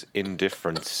confuse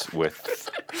indifference with...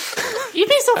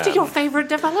 Ubisoft are your favourite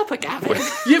developer, Gavin.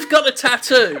 You've got a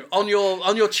tattoo on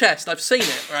your chest. I've seen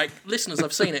it, right? Listeners,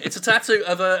 I've seen it. It's a tattoo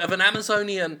of an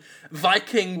Amazonian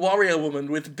Viking warrior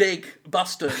woman with big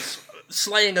busters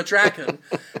slaying a dragon,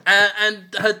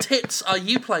 and her tits are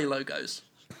Uplay logos.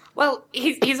 Well,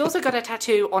 he's also got a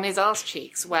tattoo on his arse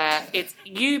cheeks where it's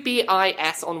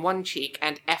UBIS on one cheek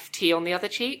and FT on the other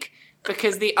cheek,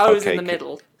 because the O's in the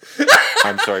middle.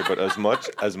 I'm sorry, but as much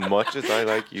as I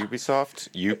like Ubisoft,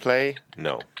 Uplay,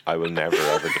 no. I will never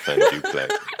ever defend Uplay.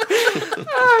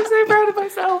 I'm so proud of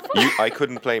myself. I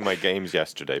couldn't play my games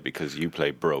yesterday because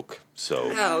Uplay broke.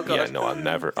 So I'll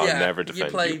never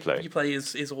defend Uplay.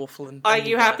 Uplay is awful. And are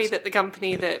you happy that the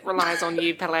company that relies on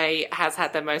Uplay has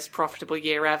had their most profitable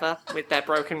year ever with their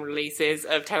broken releases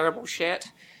of terrible shit?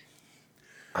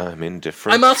 I'm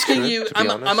indifferent. I'm asking you.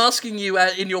 I'm asking you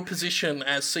in your position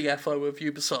as CFO of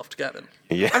Ubisoft, Gavin.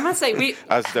 Yeah, I must say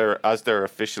as their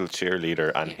official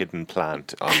cheerleader and hidden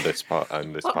plant on this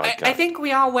podcast. I think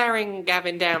we are wearing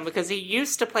Gavin down because he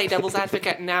used to play devil's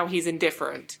advocate and now he's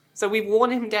indifferent. So we've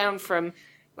worn him down from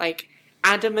like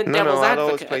adamant devil's advocate. I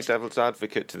always play devil's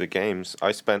advocate to the games.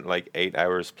 I spent like 8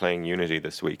 hours playing Unity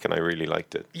this week and I really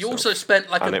liked it. You also spent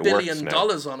like $1 billion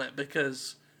on it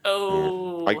because.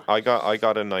 Oh, I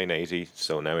got a 980,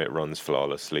 so now it runs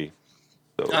flawlessly.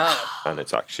 So, and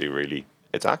it's actually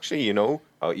you know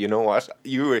what,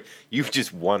 you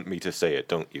just want me to say it,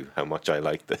 don't you? How much I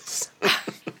like this,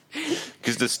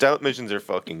 because the stealth missions are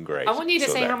fucking great. I want you to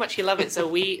say how much you love it, so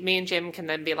me and Jim can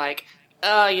then be like,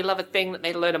 oh, you love a thing that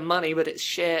made a load of money, but it's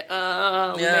shit.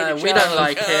 Oh, we don't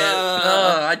like it.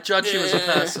 Oh, I judge you as a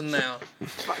person now.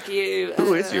 Fuck you.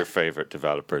 Who is your favorite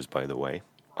developers, by the way?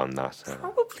 On that,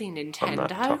 probably Nintendo. On that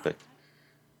topic,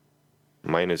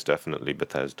 mine is definitely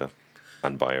Bethesda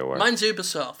and BioWare. Mine's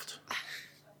Ubisoft.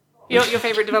 Your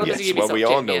favorite developers are Ubisoft. Well, we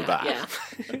all know that. Yeah.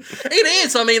 It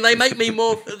is. I mean, they make me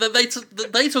more.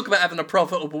 They talk about having a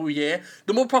profitable year.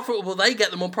 The more profitable they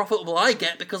get, the more profitable I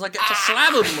get because I get to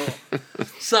slab them more.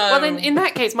 So, well, then in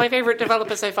that case, my favorite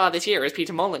developer so far this year is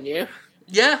Peter Molyneux.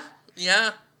 Yeah.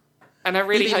 And I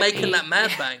really hope making that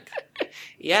mad bank.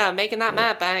 Yeah, making that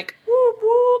mad bank. Whoop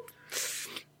whoop.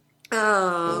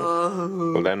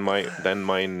 Oh. Well, then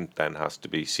mine has to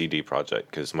be CD Projekt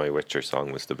because my Witcher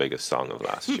song was the biggest song of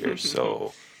last year.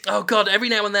 So. Oh God! Every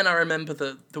now and then I remember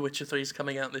The Witcher 3 is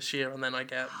coming out this year, and then I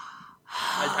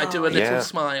do a little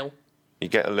smile. You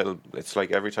get a little. It's like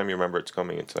every time you remember it's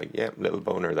coming, it's like little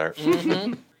boner there.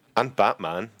 Mm-hmm. And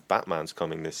Batman's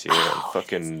coming this year,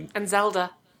 and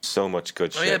Zelda. So much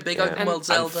good shit. Oh yeah, big open world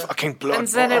Zelda. And fucking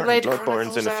Bloodborne.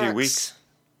 Bloodborne's in a few weeks.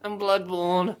 And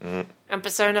Bloodborne. And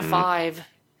Persona 5.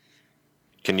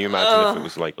 Can you imagine if it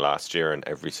was like last year and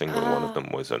every single one of them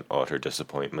was an utter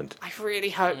disappointment? I really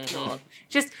hope not.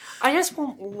 I just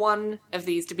want one of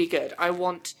these to be good. I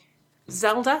want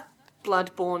Zelda,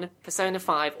 Bloodborne, Persona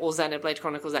 5, or Xenoblade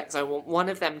Chronicles X. I want one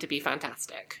of them to be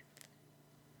fantastic.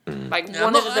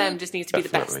 One of them just needs to be the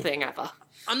best thing ever.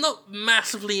 I'm not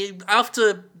massively...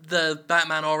 After the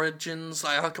Batman Origins,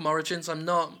 like Arkham Origins, I'm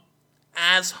not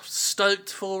as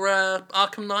stoked for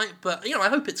Arkham Knight, but, I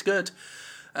hope it's good.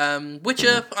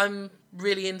 Witcher, I'm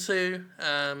really into.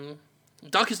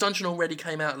 Darkest Dungeon already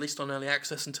came out, at least on Early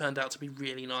Access, and turned out to be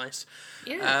really nice.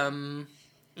 Yeah. I'm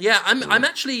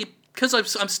actually... Because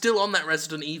I'm still on that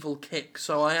Resident Evil kick,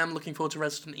 so I am looking forward to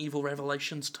Resident Evil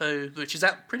Revelations 2, which is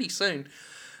out pretty soon.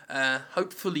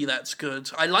 Hopefully that's good.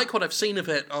 I like what I've seen of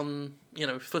it on,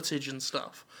 footage and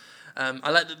stuff.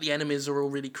 I like that the enemies are all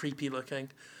really creepy looking.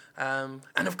 And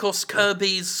of course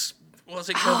Kirby's,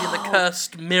 Kirby and the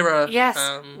Cursed Mirror? Yes,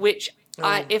 which,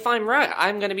 if I'm right,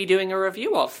 I'm going to be doing a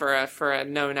review of for a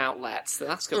known outlet, so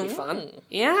that's going to be fun.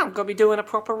 Yeah, I'm going to be doing a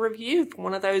proper review for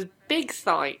one of those big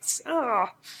sites. Oh.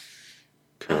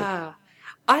 Cool.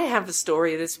 I have a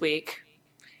story this week,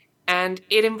 and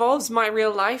it involves my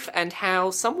real life and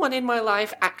how someone in my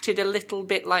life acted a little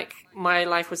bit like my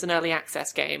life was an early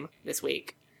access game this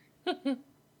week.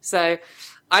 So,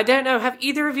 I don't know, have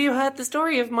either of you heard the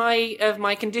story of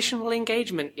my conditional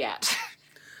engagement yet?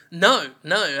 No.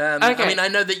 Okay. I mean, I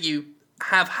know that you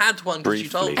have had one because you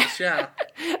told Briefly. us, yeah.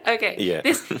 Okay, Yeah.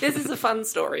 this is a fun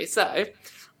story. So,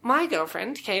 my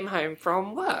girlfriend came home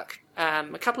from work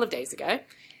a couple of days ago,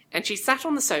 and she sat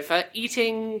on the sofa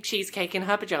eating cheesecake in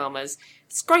her pajamas,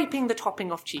 scraping the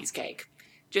topping off cheesecake.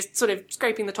 Just sort of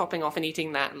scraping the topping off and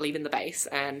eating that and leaving the base.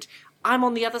 And I'm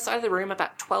on the other side of the room,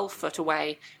 about 12 foot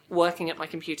away, working at my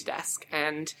computer desk.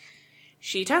 And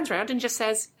she turns around and just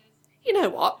says, "You know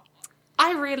what?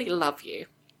 I really love you.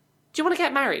 Do you want to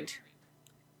get married?"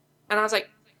 And I was like,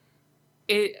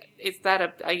 "Is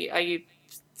that are you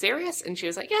serious?" And she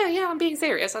was like, yeah, I'm being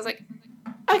serious. I was like,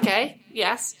 "Okay,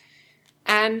 yes."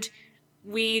 And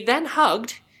we then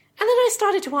hugged, and then I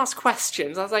started to ask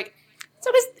questions. I was like,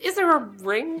 "So is there a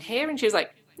ring here?" And she was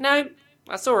like, "No,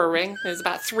 I saw a ring. It was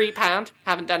about £3.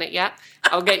 Haven't done it yet.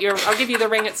 I'll give you the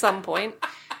ring at some point."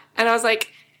 And I was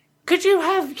like, "Could you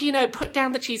have, put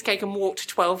down the cheesecake and walked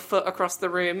 12 foot across the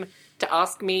room to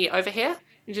ask me over here?"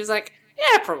 And she was like,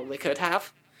 "Yeah, probably could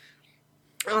have."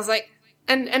 I was like,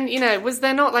 and was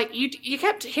there not, like, you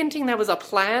kept hinting there was a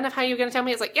plan of how you were going to tell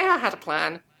me? It's like, yeah, I had a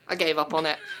plan. I gave up on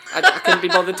it. I couldn't be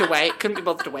bothered to wait.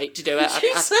 To do it.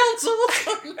 She sounds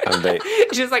awesome. And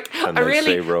She was like, they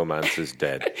say romance is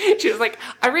dead. She was like,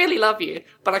 "I really love you,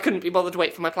 but I couldn't be bothered to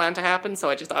wait for my plan to happen, so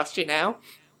I just asked you now."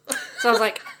 So I was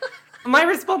like, my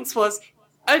response was,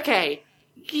 "Okay,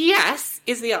 yes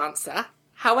is the answer.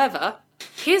 However,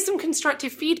 here's some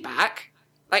constructive feedback.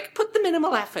 Like, put the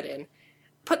minimal effort in.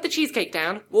 Put the cheesecake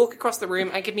down, walk across the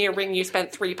room, and give me a ring you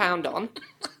spent £3 on.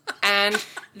 And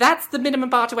that's the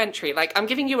minimum bar to entry. Like, I'm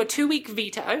giving you a 2-week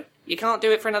veto. You can't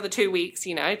do it for another 2 weeks,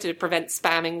 to prevent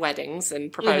spamming weddings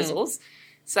and proposals.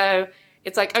 So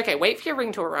it's like, okay, wait for your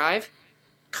ring to arrive,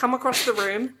 come across the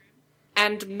room,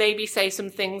 and maybe say some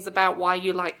things about why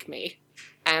you like me.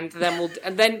 And then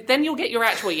then you'll get your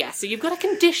actual yes. So you've got a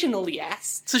conditional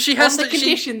yes. So she has on the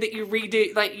condition that you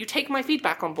redo, like, you take my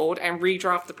feedback on board and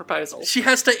redraft the proposal. She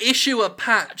has to issue a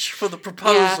patch for the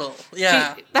proposal.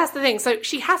 Yeah. That's the thing. So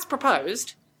she has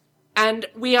proposed, and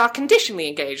we are conditionally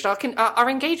engaged. Our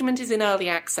engagement is in early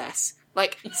access.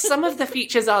 Like, some of the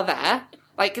features are there.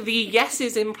 Like, the yes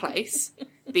is in place.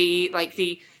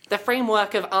 The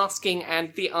framework of asking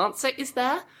and the answer is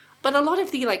there. But a lot of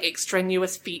the, like,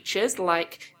 extraneous features,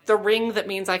 like the ring that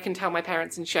means I can tell my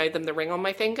parents and show them the ring on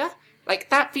my finger, like,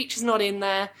 that feature's not in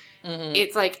there. Mm-hmm.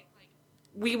 It's like,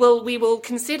 we will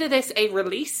consider this a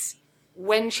release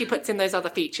when she puts in those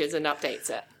other features and updates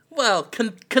it. Well,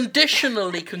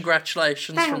 conditionally,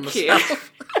 congratulations from Thank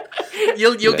myself.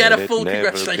 You'll get a full Let it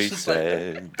never be congratulations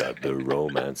later. said that the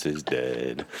romance is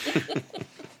dead.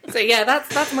 So yeah,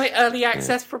 that's my early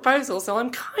access proposal. So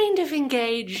I'm kind of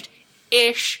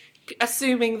engaged-ish,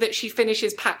 assuming that she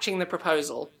finishes patching the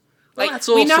proposal. Well, Like, that's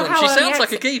we know awesome. how She early sounds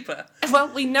like a acce- keeper. Well,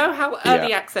 we know how early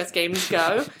Yeah. access games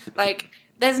go. Like,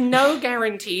 there's no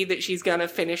guarantee that she's going to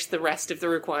finish the rest of the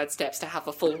required steps to have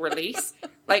a full release.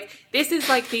 Like, this is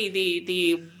like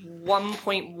the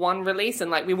 1.1 release, and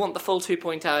like, we want the full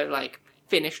 2.0, like,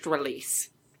 finished release.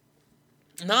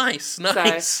 Nice. So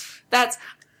that's.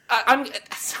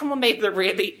 Someone made the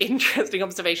really interesting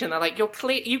observation that, like, you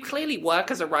clearly work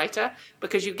as a writer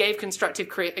because you gave constructive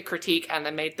critique and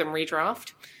then made them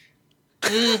redraft.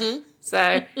 Mm-hmm.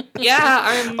 So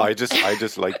yeah, I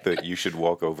just like that you should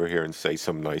walk over here and say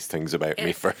some nice things about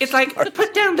me first. It's like,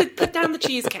 put down the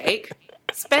cheesecake,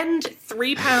 spend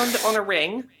 £3 on a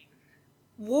ring,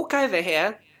 walk over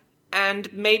here,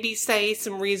 and maybe say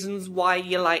some reasons why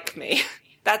you like me.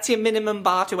 That's your minimum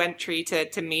bar to entry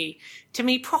to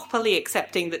me properly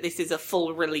accepting that this is a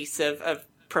full release of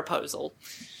proposal.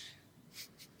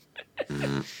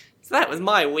 So that was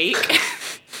my week.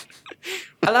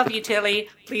 I love you, Tilly.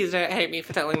 Please don't hate me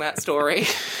for telling that story.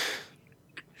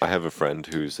 I have a friend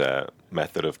whose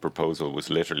method of proposal was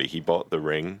literally he bought the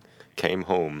ring, came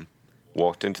home,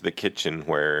 walked into the kitchen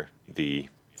where the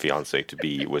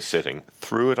fiancé-to-be was sitting,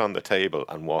 threw it on the table,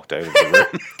 and walked out of the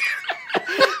room.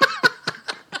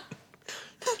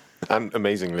 And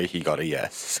amazingly, he got a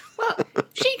yes. Well,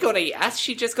 she got a yes.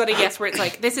 She just got a yes where it's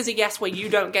like, this is a yes where you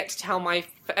don't get to tell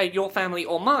your family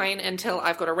or mine until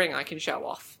I've got a ring I can show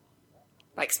off.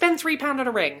 Like, spend £3 on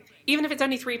a ring. Even if it's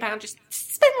only £3, just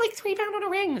spend like £3 on a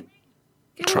ring.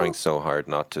 Trying so hard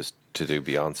not to do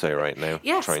Beyonce right now.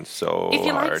 Yes. Trying so hard. If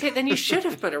you liked it, then you should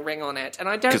have put a ring on it. And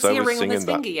I don't 'Cause see I a was ring on this singing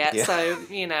that. finger yet, Yeah. so,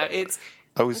 it's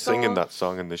I was singing that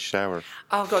song in the shower.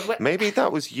 Oh, God. Maybe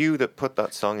that was you that put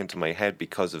that song into my head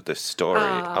because of this story.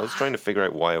 I was trying to figure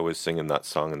out why I was singing that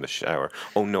song in the shower.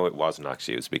 Oh, no, it wasn't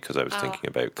actually. It was because I was thinking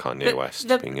about Kanye West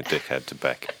being a dickhead to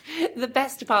Beck. The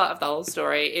best part of the whole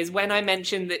story is when I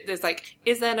mentioned that there's like,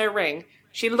 is there no ring?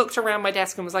 She looked around my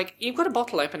desk and was like, you've got a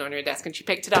bottle opener on your desk. And she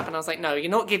picked it up and I was like, no,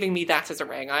 you're not giving me that as a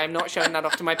ring. I am not showing that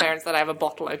off to my parents that I have a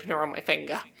bottle opener on my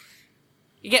finger.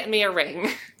 You get me a ring.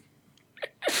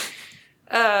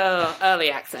 Oh, early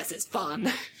access is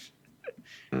fun.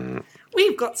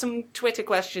 We've got some Twitter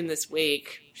questions this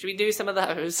week. Should we do some of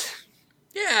those?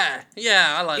 Yeah,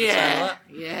 I like the sound of that.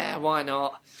 Yeah, why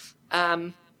not?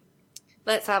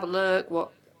 Let's have a look.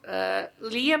 What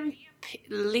Liam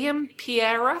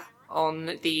Piera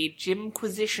on the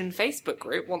Gymquisition Facebook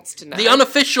group wants to know. The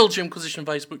unofficial Gymquisition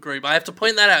Facebook group. I have to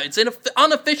point that out. It's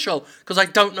unofficial because I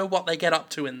don't know what they get up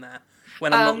to in there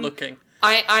when I'm not looking.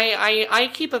 I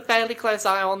keep a fairly close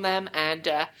eye on them, and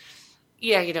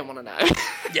yeah, you don't want to know.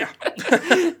 Yeah.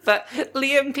 But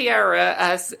Liam Piera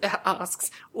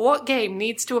asks, what game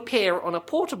needs to appear on a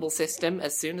portable system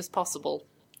as soon as possible?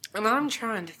 And I'm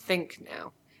trying to think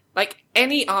now. Like,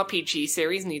 any RPG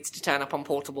series needs to turn up on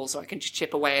portable so I can just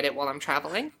chip away at it while I'm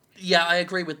travelling. Yeah, I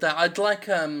agree with that. I'd like,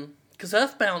 because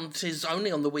Earthbound is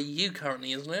only on the Wii U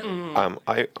currently, isn't it? I'm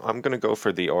going to go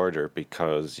for The Order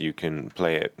because you can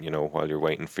play it, while you're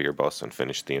waiting for your bus and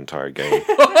finish the entire game.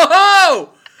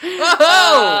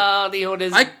 The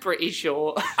Order's pretty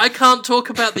short. I can't talk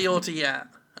about The Order yet.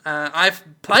 I've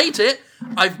played it,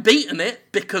 I've beaten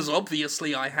it, because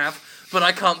obviously I have, but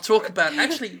I can't talk about it.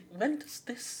 Actually, when does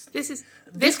this...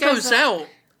 This goes out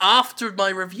after my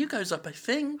review goes up, I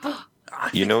think.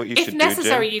 You know what you should do, If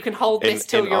necessary, Jim? you can hold this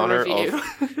till your review.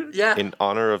 Yeah. In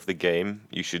honor of the game,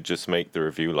 you should just make the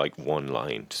review like one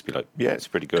line. Just be like, yeah, it's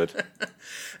pretty good.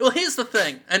 Well, here's the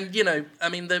thing, and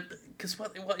because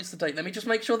what is the date? Let me just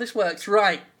make sure this works.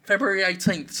 Right, February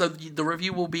 18th, so the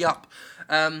review will be up.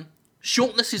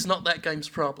 Shortness is not that game's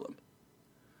problem.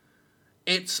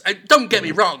 It's... don't get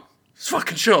me wrong, it's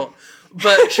fucking short.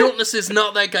 But shortness is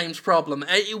not that game's problem.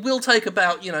 It will take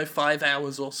about, 5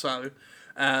 hours or so.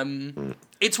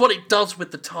 It's what it does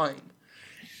with the time.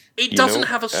 It doesn't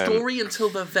have a story until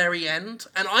the very end,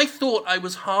 and I thought I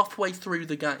was halfway through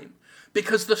the game.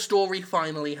 Because the story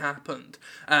finally happened.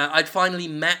 I'd finally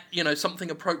met, something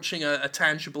approaching a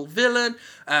tangible villain.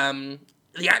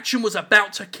 The action was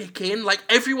about to kick in. Like,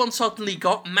 everyone suddenly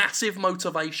got massive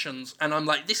motivations. And I'm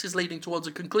like, this is leading towards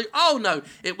a conclusion. Oh, no,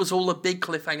 it was all a big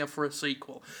cliffhanger for a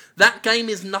sequel. That game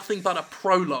is nothing but a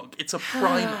prologue. It's a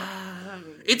primer.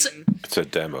 It's a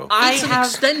demo. It's an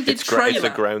extended trailer. It's a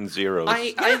ground zero.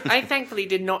 I thankfully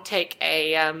did not take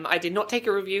a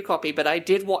review copy, but I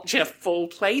did watch a full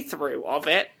playthrough of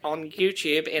it on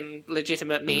YouTube in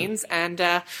legitimate means, and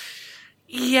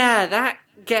yeah, that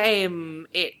game,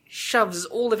 it shoves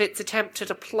all of its attempt at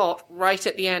a plot right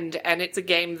at the end, and it's a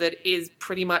game that is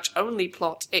pretty much only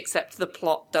plot, except the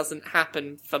plot doesn't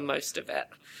happen for most of it.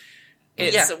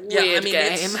 It's a weird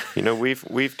game.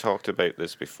 We've talked about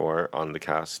this before on the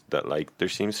cast, that there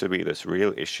seems to be this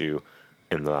real issue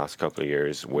in the last couple of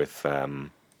years with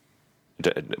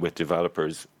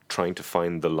developers trying to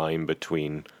find the line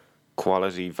between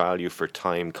quality, value for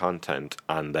time content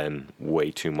and then way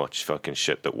too much fucking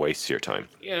shit that wastes your time.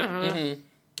 Yeah. Mm-hmm.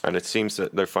 And it seems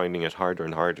that they're finding it harder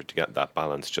and harder to get that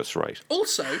balance just right.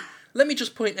 Also, let me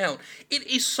just point out, it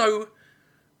is so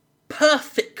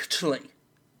perfectly,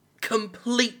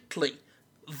 completely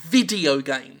video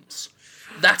games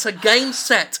that a game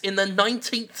set in the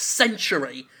 19th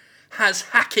century has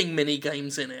hacking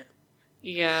mini-games in it.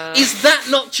 Yeah. Is that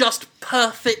not just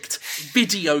perfect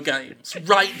video games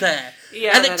right there?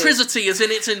 Yeah, electricity is in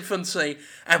its infancy,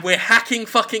 and we're hacking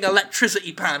fucking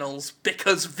electricity panels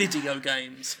because video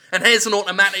games. And here's an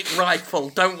automatic rifle.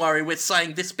 Don't worry, we're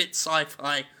saying this bit's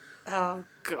sci-fi. Oh,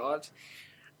 God.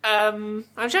 I'm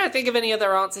trying to think of any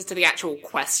other answers to the actual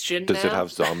question. Does it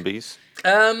have zombies?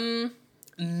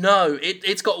 No,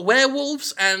 it's got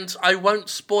werewolves, and I won't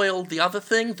spoil the other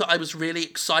thing that I was really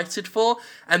excited for,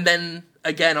 and then,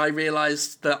 again, I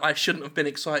realised that I shouldn't have been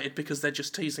excited because they're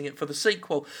just teasing it for the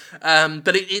sequel.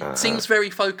 But it seems very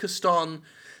focused on...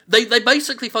 They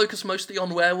basically focus mostly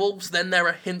on werewolves, then there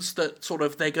are hints that sort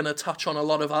of they're going to touch on a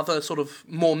lot of other sort of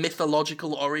more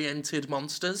mythological-oriented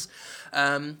monsters.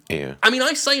 Yeah. I mean,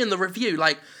 I say in the review,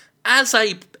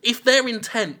 if their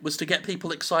intent was to get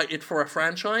people excited for a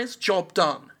franchise, job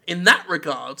done. In that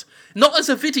regard, not as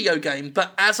a video game,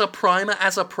 but as a primer,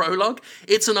 as a prologue,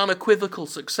 it's an unequivocal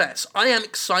success. I am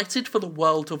excited for the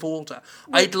world of Order.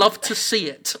 I'd love to see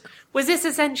it. Was this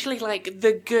essentially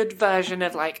the good version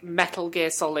of Metal Gear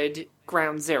Solid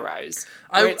Ground Zeroes.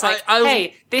 Where it's like,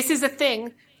 hey, this is a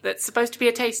thing that's supposed to be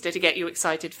a taster to get you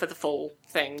excited for the full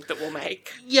thing that we'll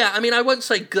make. Yeah, I mean, I won't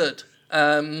say good.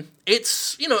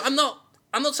 It's, I'm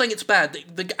not saying it's bad.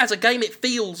 As a game, it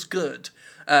feels good.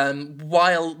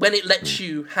 When it lets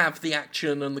you have the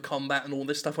action and the combat and all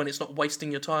this stuff, when it's not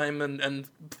wasting your time and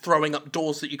throwing up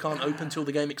doors that you can't open till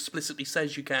the game explicitly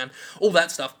says you can, all that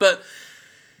stuff. But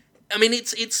I mean,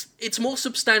 it's more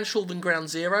substantial than Ground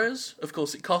Zeroes. Of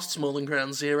course, it costs more than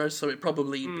Ground Zeroes, so it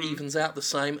probably evens out the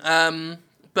same.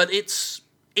 But it's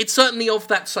certainly of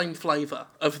that same flavour,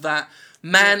 of that,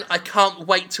 man, I can't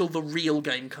wait till the real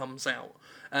game comes out.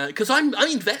 Because I'm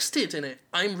invested in it.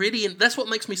 That's what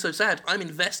makes me so sad. I'm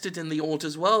invested in the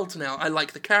Order's world now. I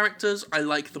like the characters, I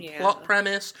like the plot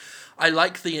premise, I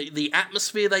like the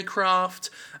atmosphere they craft,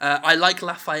 I like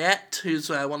Lafayette, who's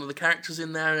one of the characters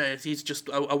in there. He's just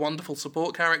a wonderful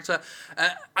support character.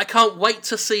 I can't wait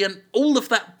to see all of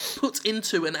that put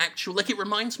into an actual... Like, it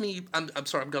reminds me... I'm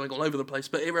sorry, I'm going all over the place,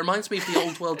 but it reminds me of the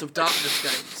old World of Darkness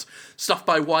games. Stuff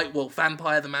by White Wolf,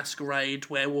 Vampire the Masquerade,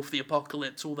 Werewolf the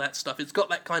Apocalypse, all that stuff. It's got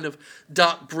that kind of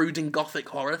dark, brooding, gothic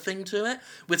horror thing to it,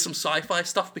 with some sci-fi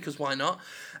stuff, because why not?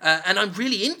 And I'm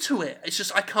really into it. It's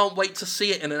just, I can't wait to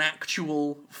see it in an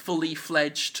actual, fully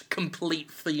fledged, complete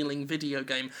feeling video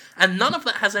game. And none of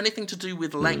that has anything to do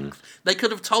with length. They could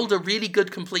have told a really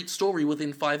good, complete story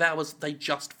within 5 hours. They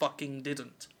just fucking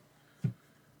didn't.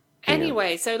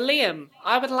 Anyway, so Liam,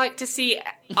 I would like to see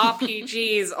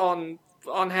RPGs on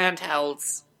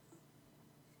handhelds.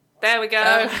 There we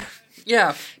go.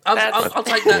 Yeah, I'll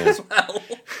take that as well.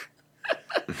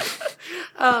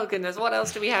 Oh, goodness. What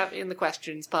else do we have in the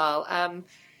questions pile?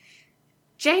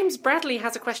 James Bradley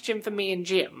has a question for me and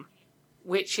Jim,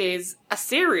 which is a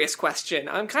serious question.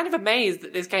 I'm kind of amazed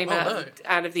that this came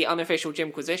out of the unofficial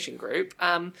Jimquisition group.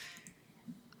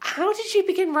 How did you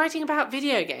begin writing about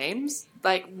video games?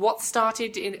 Like, what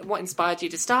inspired you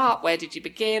to start? Where did you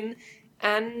begin?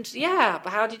 And, yeah,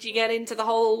 how did you get into the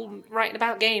whole writing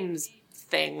about games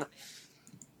thing?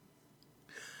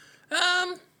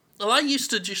 Well, I used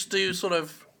to just do sort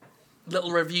of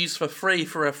little reviews for free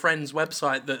for a friend's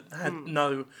website that had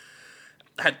no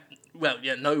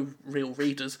real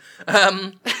readers.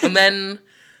 And then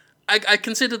I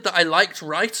considered that I liked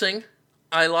writing,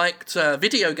 I liked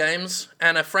video games,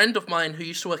 and a friend of mine who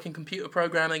used to work in computer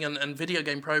programming and video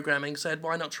game programming said,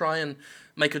 why not try and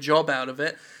make a job out of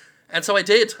it? And so I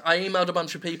did. I emailed a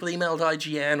bunch of people, emailed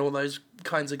IGN, all those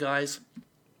kinds of guys.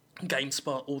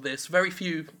 GameSpot, all this. Very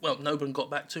few, no one got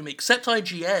back to me, except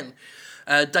IGN.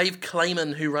 Dave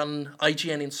Clayman, who ran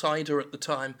IGN Insider at the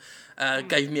time,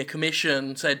 gave me a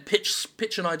commission, said,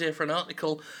 pitch an idea for an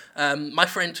article. My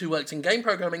friend who worked in game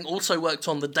programming also worked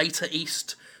on the Data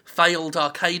East failed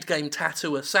arcade game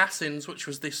Tattoo Assassins, which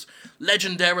was this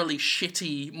legendarily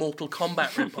shitty Mortal Kombat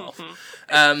ripoff.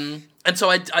 And so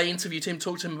I interviewed him,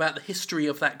 talked to him about the history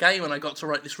of that game, and I got to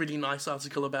write this really nice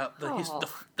article about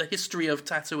the history of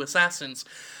Tattoo Assassins.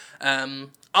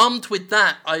 Armed with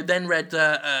that, I then read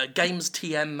Games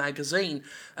TM magazine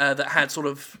that had sort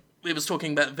of... It was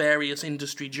talking about various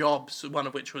industry jobs, one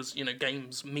of which was,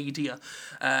 games media.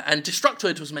 And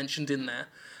Destructoid was mentioned in there.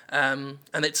 And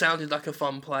it sounded like a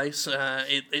fun place.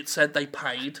 It said they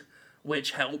paid,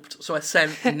 which helped. So I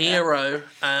sent Nero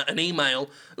an email,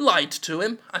 lied to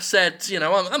him. I said,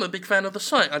 I'm a big fan of the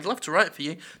site. I'd love to write for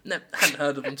you. Hadn't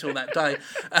heard of them until that day.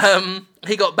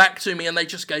 He got back to me and they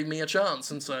just gave me a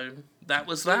chance. And so that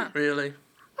was that, really.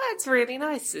 That's really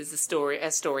nice as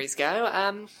stories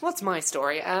go. What's my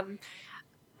story?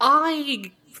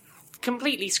 I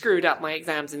completely screwed up my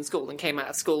exams in school and came out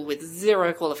of school with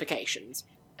 0 qualifications.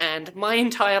 And my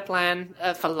entire plan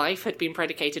for life had been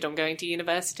predicated on going to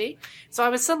university. So I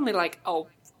was suddenly like, oh,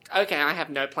 okay, I have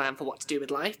no plan for what to do with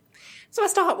life. So I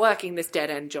started working this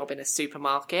dead-end job in a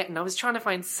supermarket, and I was trying to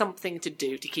find something to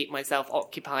do to keep myself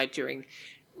occupied during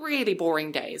really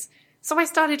boring days. So I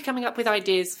started coming up with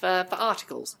ideas for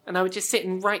articles, and I would just sit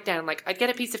and write down, I'd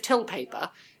get a piece of till paper,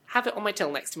 have it on my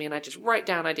till next to me, and I'd just write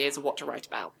down ideas of what to write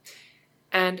about.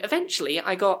 And eventually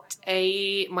I got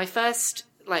my first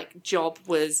job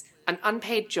was an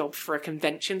unpaid job for a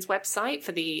conventions website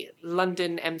for the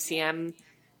London MCM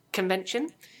convention,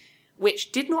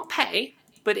 which did not pay,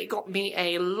 but it got me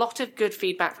a lot of good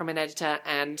feedback from an editor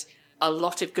and a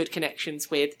lot of good connections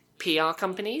with PR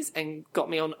companies and got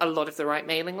me on a lot of the right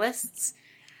mailing lists.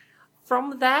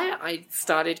 From there, I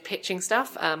started pitching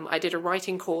stuff. I did a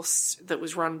writing course that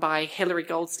was run by Hilary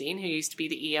Goldstein, who used to be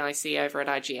the EIC over at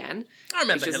IGN. I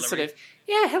remember Hilary.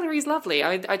 Hilary's lovely.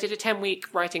 I did a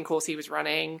 10-week writing course he was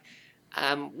running,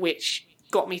 which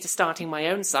got me to starting my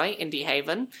own site, Indie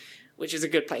Haven, which is a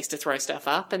good place to throw stuff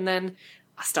up. And then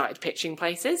I started pitching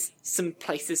places. Some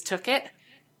places took it.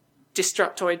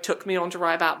 Destructoid took me on to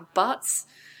write about butts.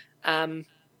 And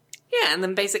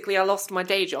then basically I lost my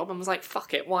day job and was like,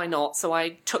 fuck it, why not? So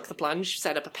I took the plunge,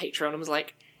 set up a Patreon and was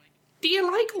like, do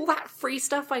you like all that free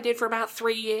stuff I did for about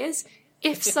 3 years?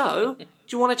 If so, do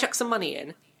you want to chuck some money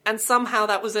in? And somehow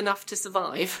that was enough to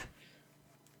survive.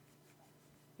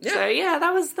 Yeah. So yeah,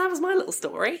 that was my little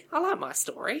story. I like my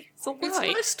story. It's all right. It's a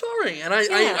nice story, and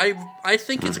I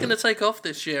think it's going to take off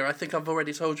this year. I think I've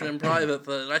already told you in private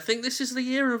that I think this is the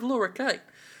year of Laura Kate.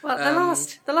 Well,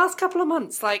 the last couple of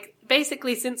months, like,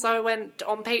 basically since I went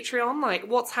on Patreon, like,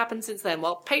 what's happened since then?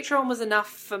 Well, Patreon was enough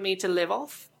for me to live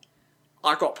off.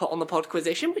 I got put on the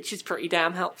Podquisition, which is pretty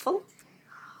damn helpful.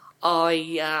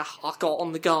 I got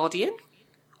on The Guardian.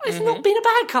 It's not been a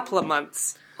bad couple of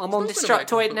months. I'm on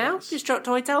Destructoid now.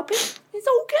 Destructoid's helping. It's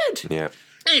all good. Yeah.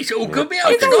 It's all good.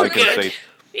 It's all good.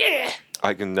 Yeah.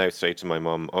 I can now say to my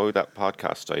mum, oh, that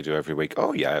podcast I do every week,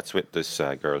 oh, yeah, it's with this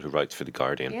girl who writes for The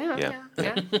Guardian. Yeah.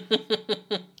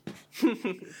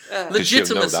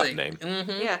 Legitimacy. Know that name.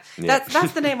 Mm-hmm. Yeah.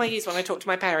 That's the name I use when I talk to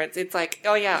my parents. It's like,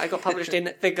 oh, yeah, I got published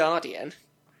in The Guardian. I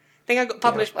think I got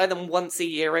published by them once a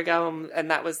year ago,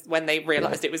 and that was when they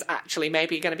realised it was actually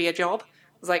maybe going to be a job. I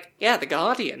was like, yeah, The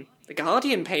Guardian. The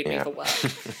Guardian paid me for work.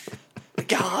 The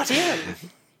Guardian.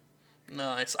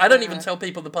 Nice. I don't even tell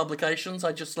people the publications.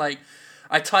 I just I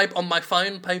type on my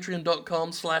phone,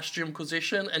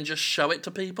 patreon.com/Jimquisition, and just show it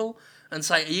to people and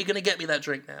say, are you going to get me that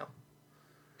drink now?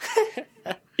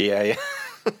 Yeah.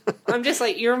 I'm just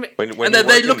like, you're... and then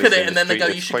they look at it and then they go,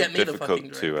 you should get me the fucking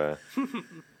drink.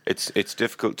 It's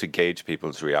difficult to gauge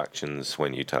people's reactions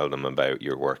when you tell them about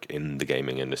your work in the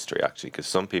gaming industry, actually, because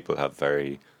some people have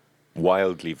very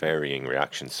wildly varying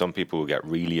reactions. Some people will get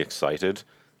really excited,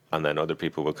 and then other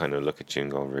people will kind of look at you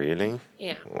and go, really?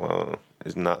 Yeah. Well,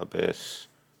 isn't that a bit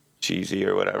cheesy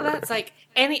or whatever? Well, that's like,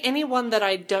 anyone that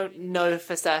I don't know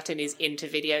for certain is into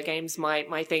video games.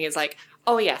 My thing is like,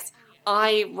 oh yes,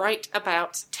 I write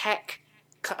about tech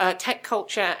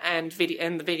culture and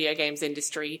the video games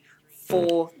industry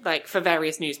for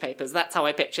various newspapers. That's how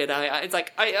I pitch it. It's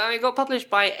like I got published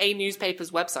by a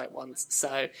newspaper's website once.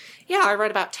 So yeah, I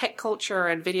write about tech culture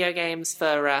and video games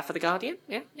for The Guardian.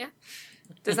 Yeah.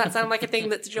 Does that sound like a thing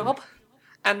that's a job?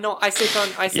 And not I sit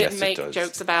and make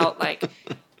jokes about like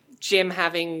Jim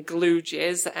having glue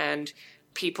jizz and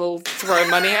people throw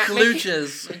money at me. Glue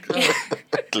jizz.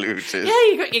 Glue jizz.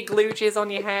 Yeah, you got your glue jizz on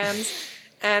your hands,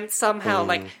 and somehow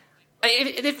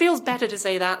it feels better to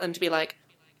say that than to be like,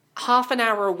 half an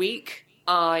hour a week,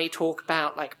 I talk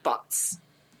about, like, butts.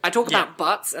 I talk about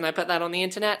butts, and I put that on the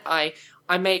internet. I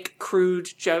make crude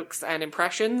jokes and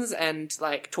impressions, and,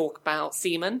 like, talk about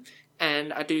semen,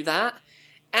 and I do that.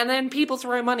 And then people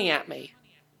throw money at me.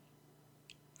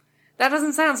 That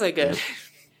doesn't sound so good.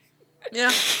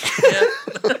 Yeah.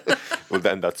 Well,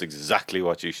 then that's exactly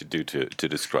what you should do to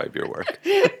describe your work.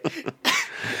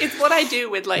 It's what I do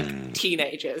with, like,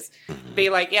 teenagers. Be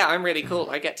like, yeah, I'm really cool.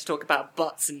 I get to talk about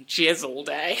butts and jizz all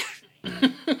day.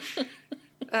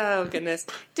 Oh, goodness.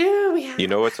 Do we have... You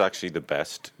know what's actually the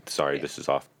best... Sorry, this is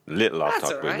off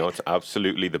topic. Right. You know what's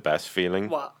absolutely the best feeling?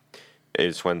 What?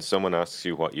 Is when someone asks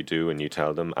you what you do and you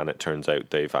tell them and it turns out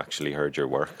they've actually heard your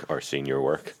work or seen your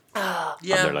work. Oh.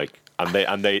 Yeah. And they're like... And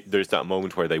they there's that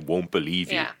moment where they won't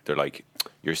believe you. Yeah. They're like,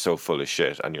 you're so full of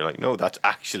shit. And you're like, no, that's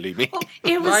actually me. Well,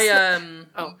 it was...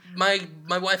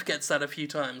 My wife gets that a few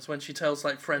times when she tells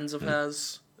like friends of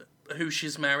hers who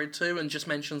she's married to and just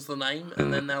mentions the name,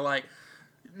 and then they're like,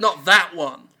 not that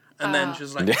one. And then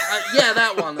she's like, yeah,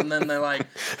 that one. And then they're like...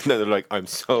 No, they're like, I'm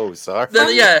so sorry.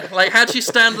 Yeah, like, how'd you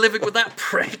stand living with that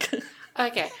prick?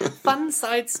 Okay, fun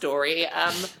side story.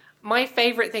 My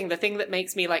favourite thing, the thing that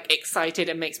makes me, like, excited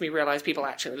and makes me realise people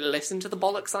actually listen to the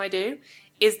bollocks I do,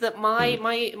 is that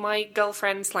my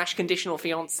girlfriend / conditional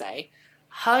fiancé,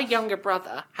 her younger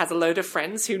brother has a load of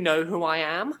friends who know who I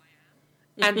am,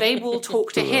 and they will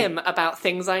talk to him about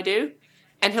things I do.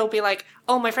 And he'll be like,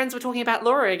 oh, my friends were talking about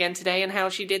Laura again today and how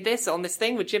she did this on this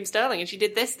thing with Jim Sterling, and she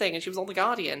did this thing and she was on The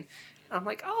Guardian. And I'm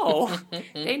like, oh,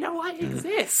 they know I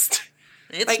exist.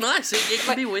 It's like, nice. It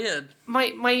can be weird.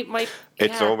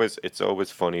 It's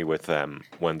always funny with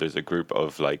when there's a group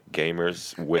of like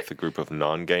gamers with a group of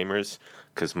non-gamers,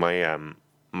 because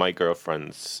my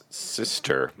girlfriend's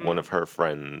sister, one of her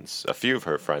friends, a few of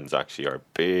her friends actually are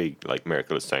big like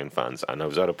Miracle of Sound fans, and I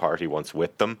was at a party once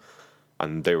with them.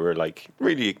 And they were, like,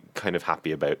 really kind of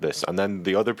happy about this. And then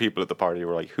the other people at the party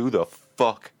were like, who the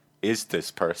fuck is this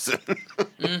person?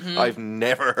 I've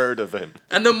never heard of him.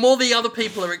 And the more the other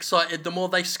people are excited, the more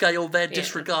they scale their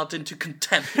disregard into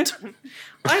contempt.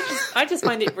 I just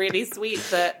find it really sweet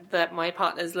that my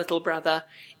partner's little brother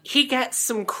he gets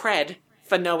some cred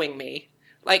for knowing me.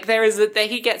 Like,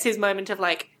 he gets his moment of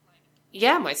like,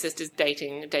 yeah, my sister's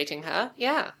dating her.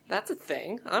 Yeah, that's a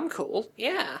thing. I'm cool.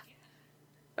 Yeah.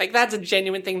 Like, that's a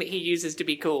genuine thing that he uses to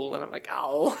be cool. And I'm like,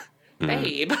 oh,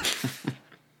 babe.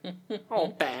 Oh,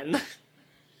 Ben.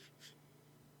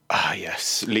 Ah,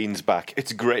 yes. Leans back.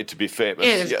 It's great to be famous.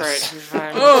 It is yes. great to be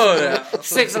famous. Oh, yeah.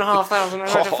 6,500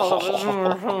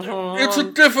 followers. It's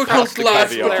a difficult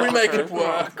life, but we make it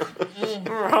work.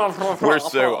 We're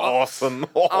so awesome.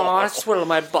 Oh, I swill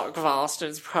my buck vast.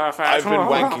 It's perfect. I've been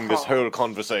wanking this whole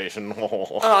conversation.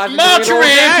 Marjorie,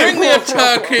 bring me a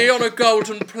turkey on a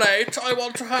golden plate. I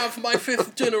want to have my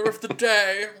 5th dinner of the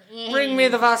day. Bring me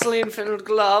the Vaseline-filled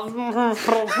glove.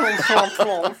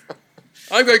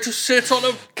 I'm going to sit on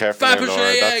a Careful now, Laura.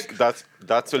 Fabergé egg.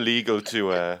 That's illegal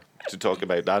to talk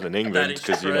about that in England, is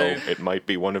because, true. it might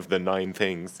be one of the 9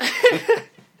 things.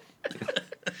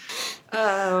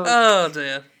 Oh,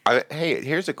 dear. Hey,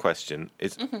 here's a question.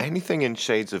 Is anything in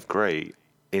Shades of Grey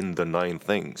in the 9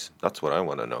 things? That's what I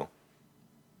want to know.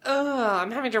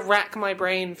 I'm having to rack my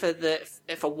brain for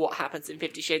what happens in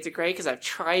 50 Shades of Grey, because I've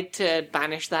tried to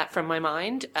banish that from my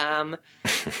mind.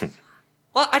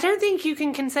 Well, I don't think you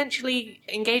can consensually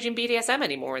engage in BDSM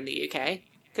anymore in the UK.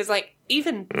 Because, like,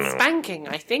 even spanking,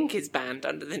 I think, is banned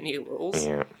under the new rules.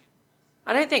 Yeah.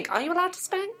 I don't think. Are you allowed to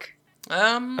spank?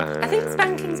 I I think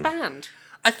spanking's banned.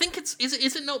 think it's...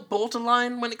 Is it not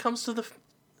borderline when it comes to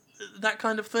that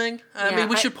kind of thing? I Yeah, mean,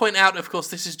 we should point out, of course,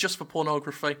 this is just for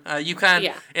pornography. You can,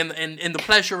 Yeah. in the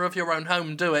pleasure of your own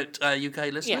home, do it,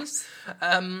 UK listeners. Yes.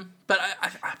 But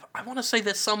I want to say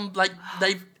there's some, like,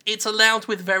 it's allowed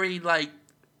with very, like,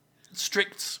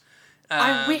 strict...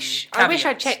 I wish caveats.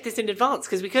 I'd checked this in advance,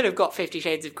 because we could have got 50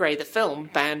 Shades of Grey, the film,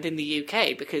 banned in the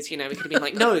UK, because, we could have been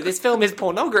like, no, this film is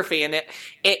pornography, and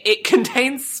it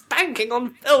contains spanking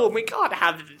on film. We can't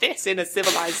have this in a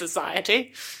civilized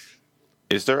society.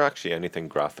 Is there actually anything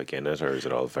graphic in it, or is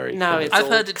it all very... No, thin? it's I've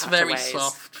all heard it's very cutaways.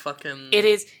 soft, fucking... It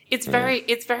is. It's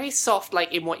very soft,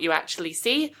 like, in what you actually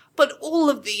see, but all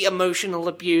of the emotional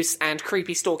abuse and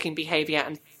creepy stalking behaviour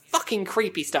and fucking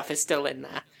creepy stuff is still in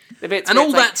there. The bits And where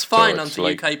all it's like, that's fine So it's under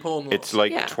like- UK porn laws. It's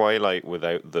like Yeah. Twilight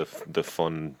without the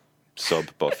fun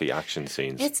sub-Buffy action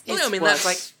scenes. It's Well, I mean, worse,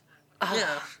 that's... like,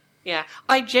 yeah. yeah.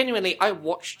 I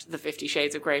watched the 50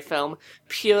 Shades of Grey film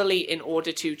purely in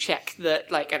order to check that,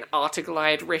 like, an article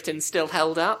I had written still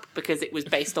held up, because it was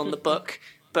based on the book,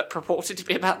 but purported to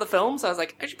be about the film, so I was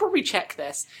like, I should probably check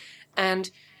this. And,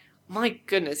 my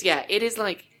goodness, yeah, it is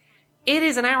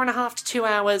an hour and a half to 2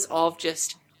 hours of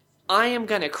just... I am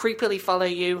going to creepily follow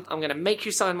you. I'm going to make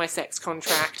you sign my sex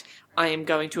contract. I am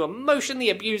going to emotionally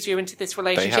abuse you into this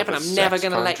relationship, and a I'm never sex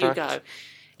going to let you go. contract?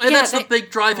 And that's the they-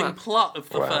 big driving Wow. plot of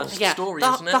the Wow. first Yeah, story,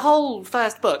 the, isn't it? the whole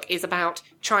first book is about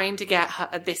trying to get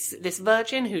her, this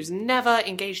virgin who's never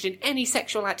engaged in any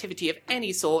sexual activity of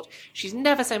any sort. She's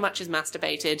never so much as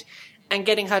masturbated, and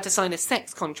getting her to sign a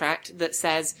sex contract that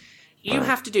says, you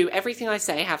have to do everything I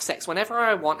say, have sex whenever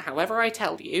I want, however I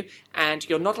tell you, and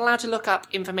you're not allowed to look up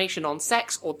information on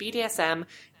sex or BDSM,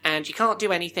 and you can't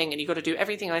do anything, and you've got to do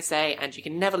everything I say, and you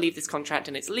can never leave this contract,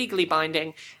 and it's legally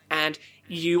binding, and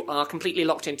you are completely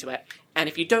locked into it. And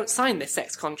if you don't sign this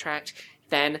sex contract,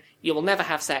 then you will never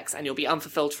have sex, and you'll be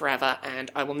unfulfilled forever,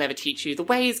 and I will never teach you the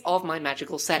ways of my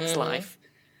magical sex life.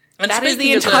 And That is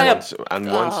speaking the of entire...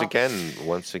 And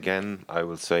once again, I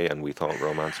will say, and we thought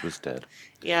romance was dead.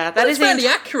 Yeah, that That's is the fairly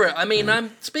accurate. I mean,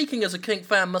 I'm speaking as a kink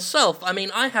fan myself. I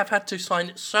mean, I have had to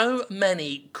sign so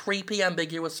many creepy,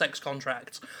 ambiguous sex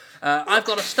contracts. I've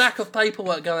got a stack of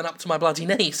paperwork going up to my bloody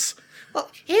knees.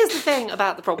 Well, here's the thing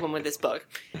about the problem with this book.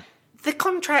 The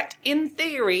contract, in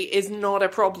theory, is not a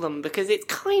problem, because it's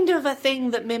kind of a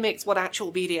thing that mimics what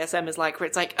actual BDSM is like, where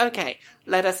it's like, okay,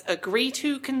 let us agree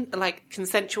to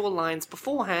consensual lines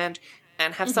beforehand,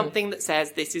 and have something that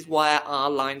says this is where our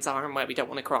lines are and where we don't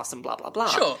want to cross, and blah, blah, blah.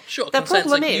 Sure. The Consent's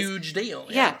problem a is, huge deal.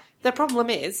 yeah, the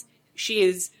problem is, she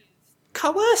is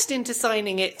coerced into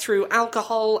signing it through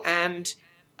alcohol and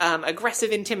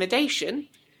aggressive intimidation.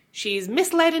 She's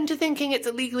misled into thinking it's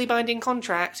a legally binding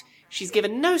contract. She's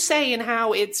given no say in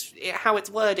how it's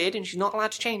worded, and she's not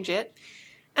allowed to change it.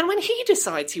 And when he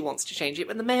decides he wants to change it,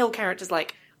 when the male character's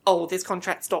like, oh, this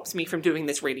contract stops me from doing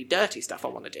this really dirty stuff I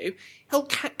want to do, he'll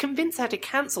convince her to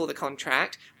cancel the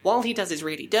contract while he does his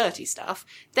really dirty stuff.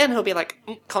 Then he'll be like,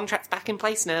 contract's back in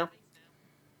place now.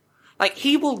 Like,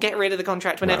 he will get rid of the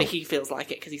contract whenever he feels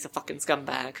like it, because he's a fucking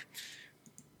scumbag.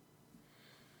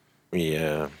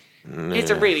 Yeah. It's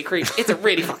a really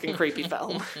fucking creepy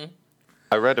film.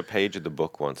 I read a page of the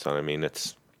book once, and I mean,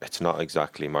 it's not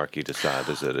exactly Marquis de Sade,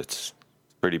 is it? It's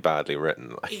pretty badly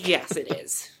written. Like. Yes, it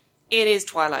is. it is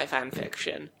Twilight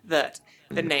fanfiction that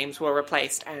the names were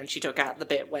replaced, and she took out the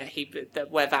bit where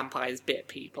vampires bit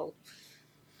people.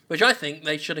 Which I think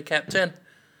they should have kept in.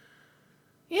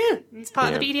 Yeah, it's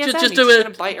part of the BDSM.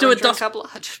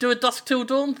 Just do a Dusk Till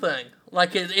Dawn thing.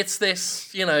 Like, it's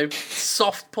this,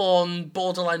 soft porn,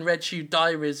 borderline Red Shoe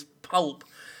Diaries pulp,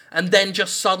 and then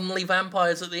just suddenly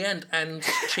vampires at the end, and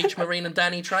Cheech Marine and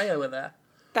Danny Trejo are there.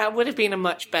 That would have been a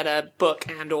much better book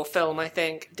and or film, I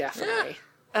think, definitely.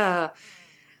 Yeah.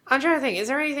 I'm trying to think, is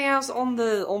there anything else on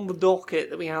the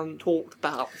docket that we haven't talked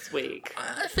about this week?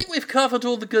 I think we've covered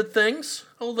all the good things,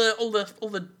 all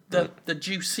the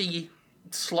juicy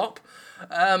slop,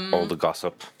 all the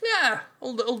gossip. Yeah,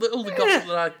 all the gossip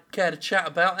that I care to chat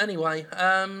about. Anyway,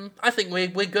 I think we're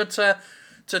good to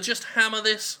just hammer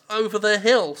this over the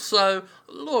hill. So,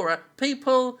 Laura,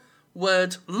 people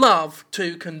would love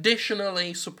to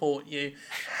conditionally support you.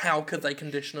 How could they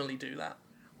conditionally do that?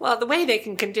 Well, the way they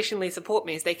can conditionally support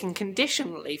me is they can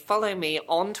conditionally follow me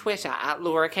on Twitter at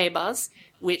LauraKBuzz,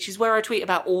 which is where I tweet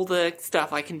about all the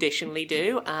stuff I conditionally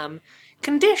do.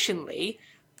 Conditionally,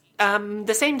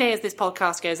 the same day as this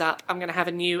podcast goes up, I'm going to have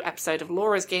a new episode of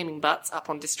Laura's Gaming Butts up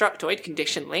on Destructoid,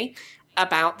 conditionally,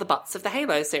 about the butts of the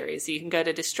Halo series. So you can go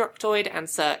to Destructoid and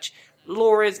search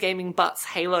Laura's Gaming Butts,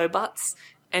 Halo Butts,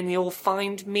 and you'll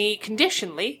find me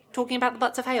conditionally talking about the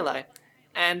butts of Halo.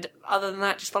 And other than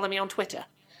that, just follow me on Twitter.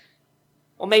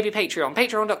 Or maybe Patreon.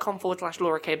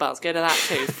 Patreon.com/LauraKBuzz. Go to that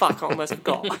too. Fuck, I almost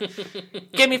forgot.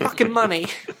 Give me fucking money.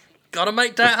 Gotta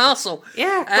make that hustle.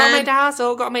 Yeah, gotta make that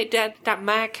hustle. Gotta make that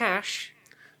mad cash.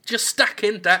 Just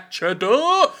stacking that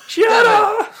cheddar.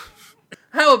 Cheddar!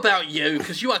 How about you?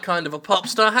 Because you are kind of a pop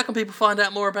star. How can people find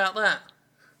out more about that?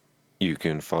 You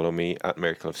can follow me at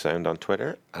Miracle of Sound on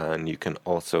Twitter, and you can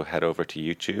also head over to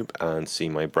YouTube and see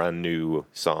my brand new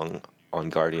song on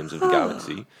Guardians of the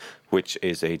Galaxy, which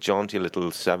is a jaunty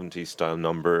little 70s style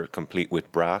number, complete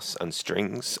with brass and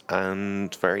strings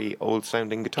and very old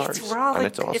sounding guitars.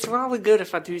 It's rather good,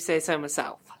 if I do say so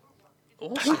myself.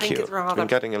 Awesome. Thank you. I've been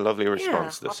getting a lovely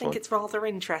response this one. I think it's rather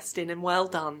interesting and well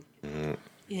done.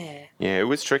 Yeah. Yeah, it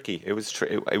was tricky. It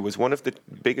was one of the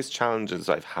biggest challenges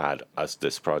I've had as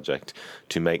this project,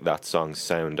 to make that song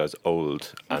sound as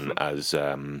old and as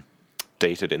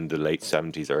dated in the late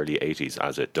 70s, early 80s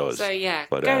as it does. So yeah,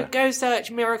 but, go search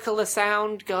Miracle of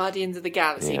Sound, Guardians of the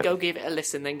Galaxy. Yeah. Go give it a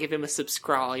listen, then give him a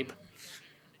subscribe.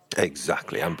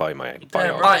 Exactly, and buy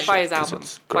his album,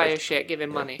 buy his shit, give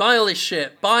him money. Buy all his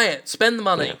shit, buy it, spend the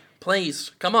money, please.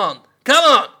 Come on,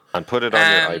 and put it on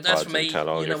your iPods and tell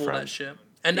all your friends. All that shit.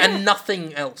 And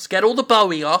nothing else. Get all the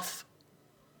Bowie off.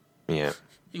 Yeah.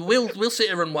 We'll sit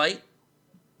here and wait.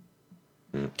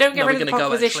 Don't get rid of the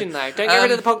Podquisition, though. Don't get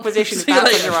rid of the Podquisition. See you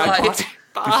later, iPod.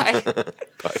 Bye.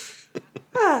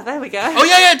 Bye. There we go. Oh,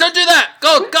 yeah, don't do that.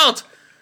 God.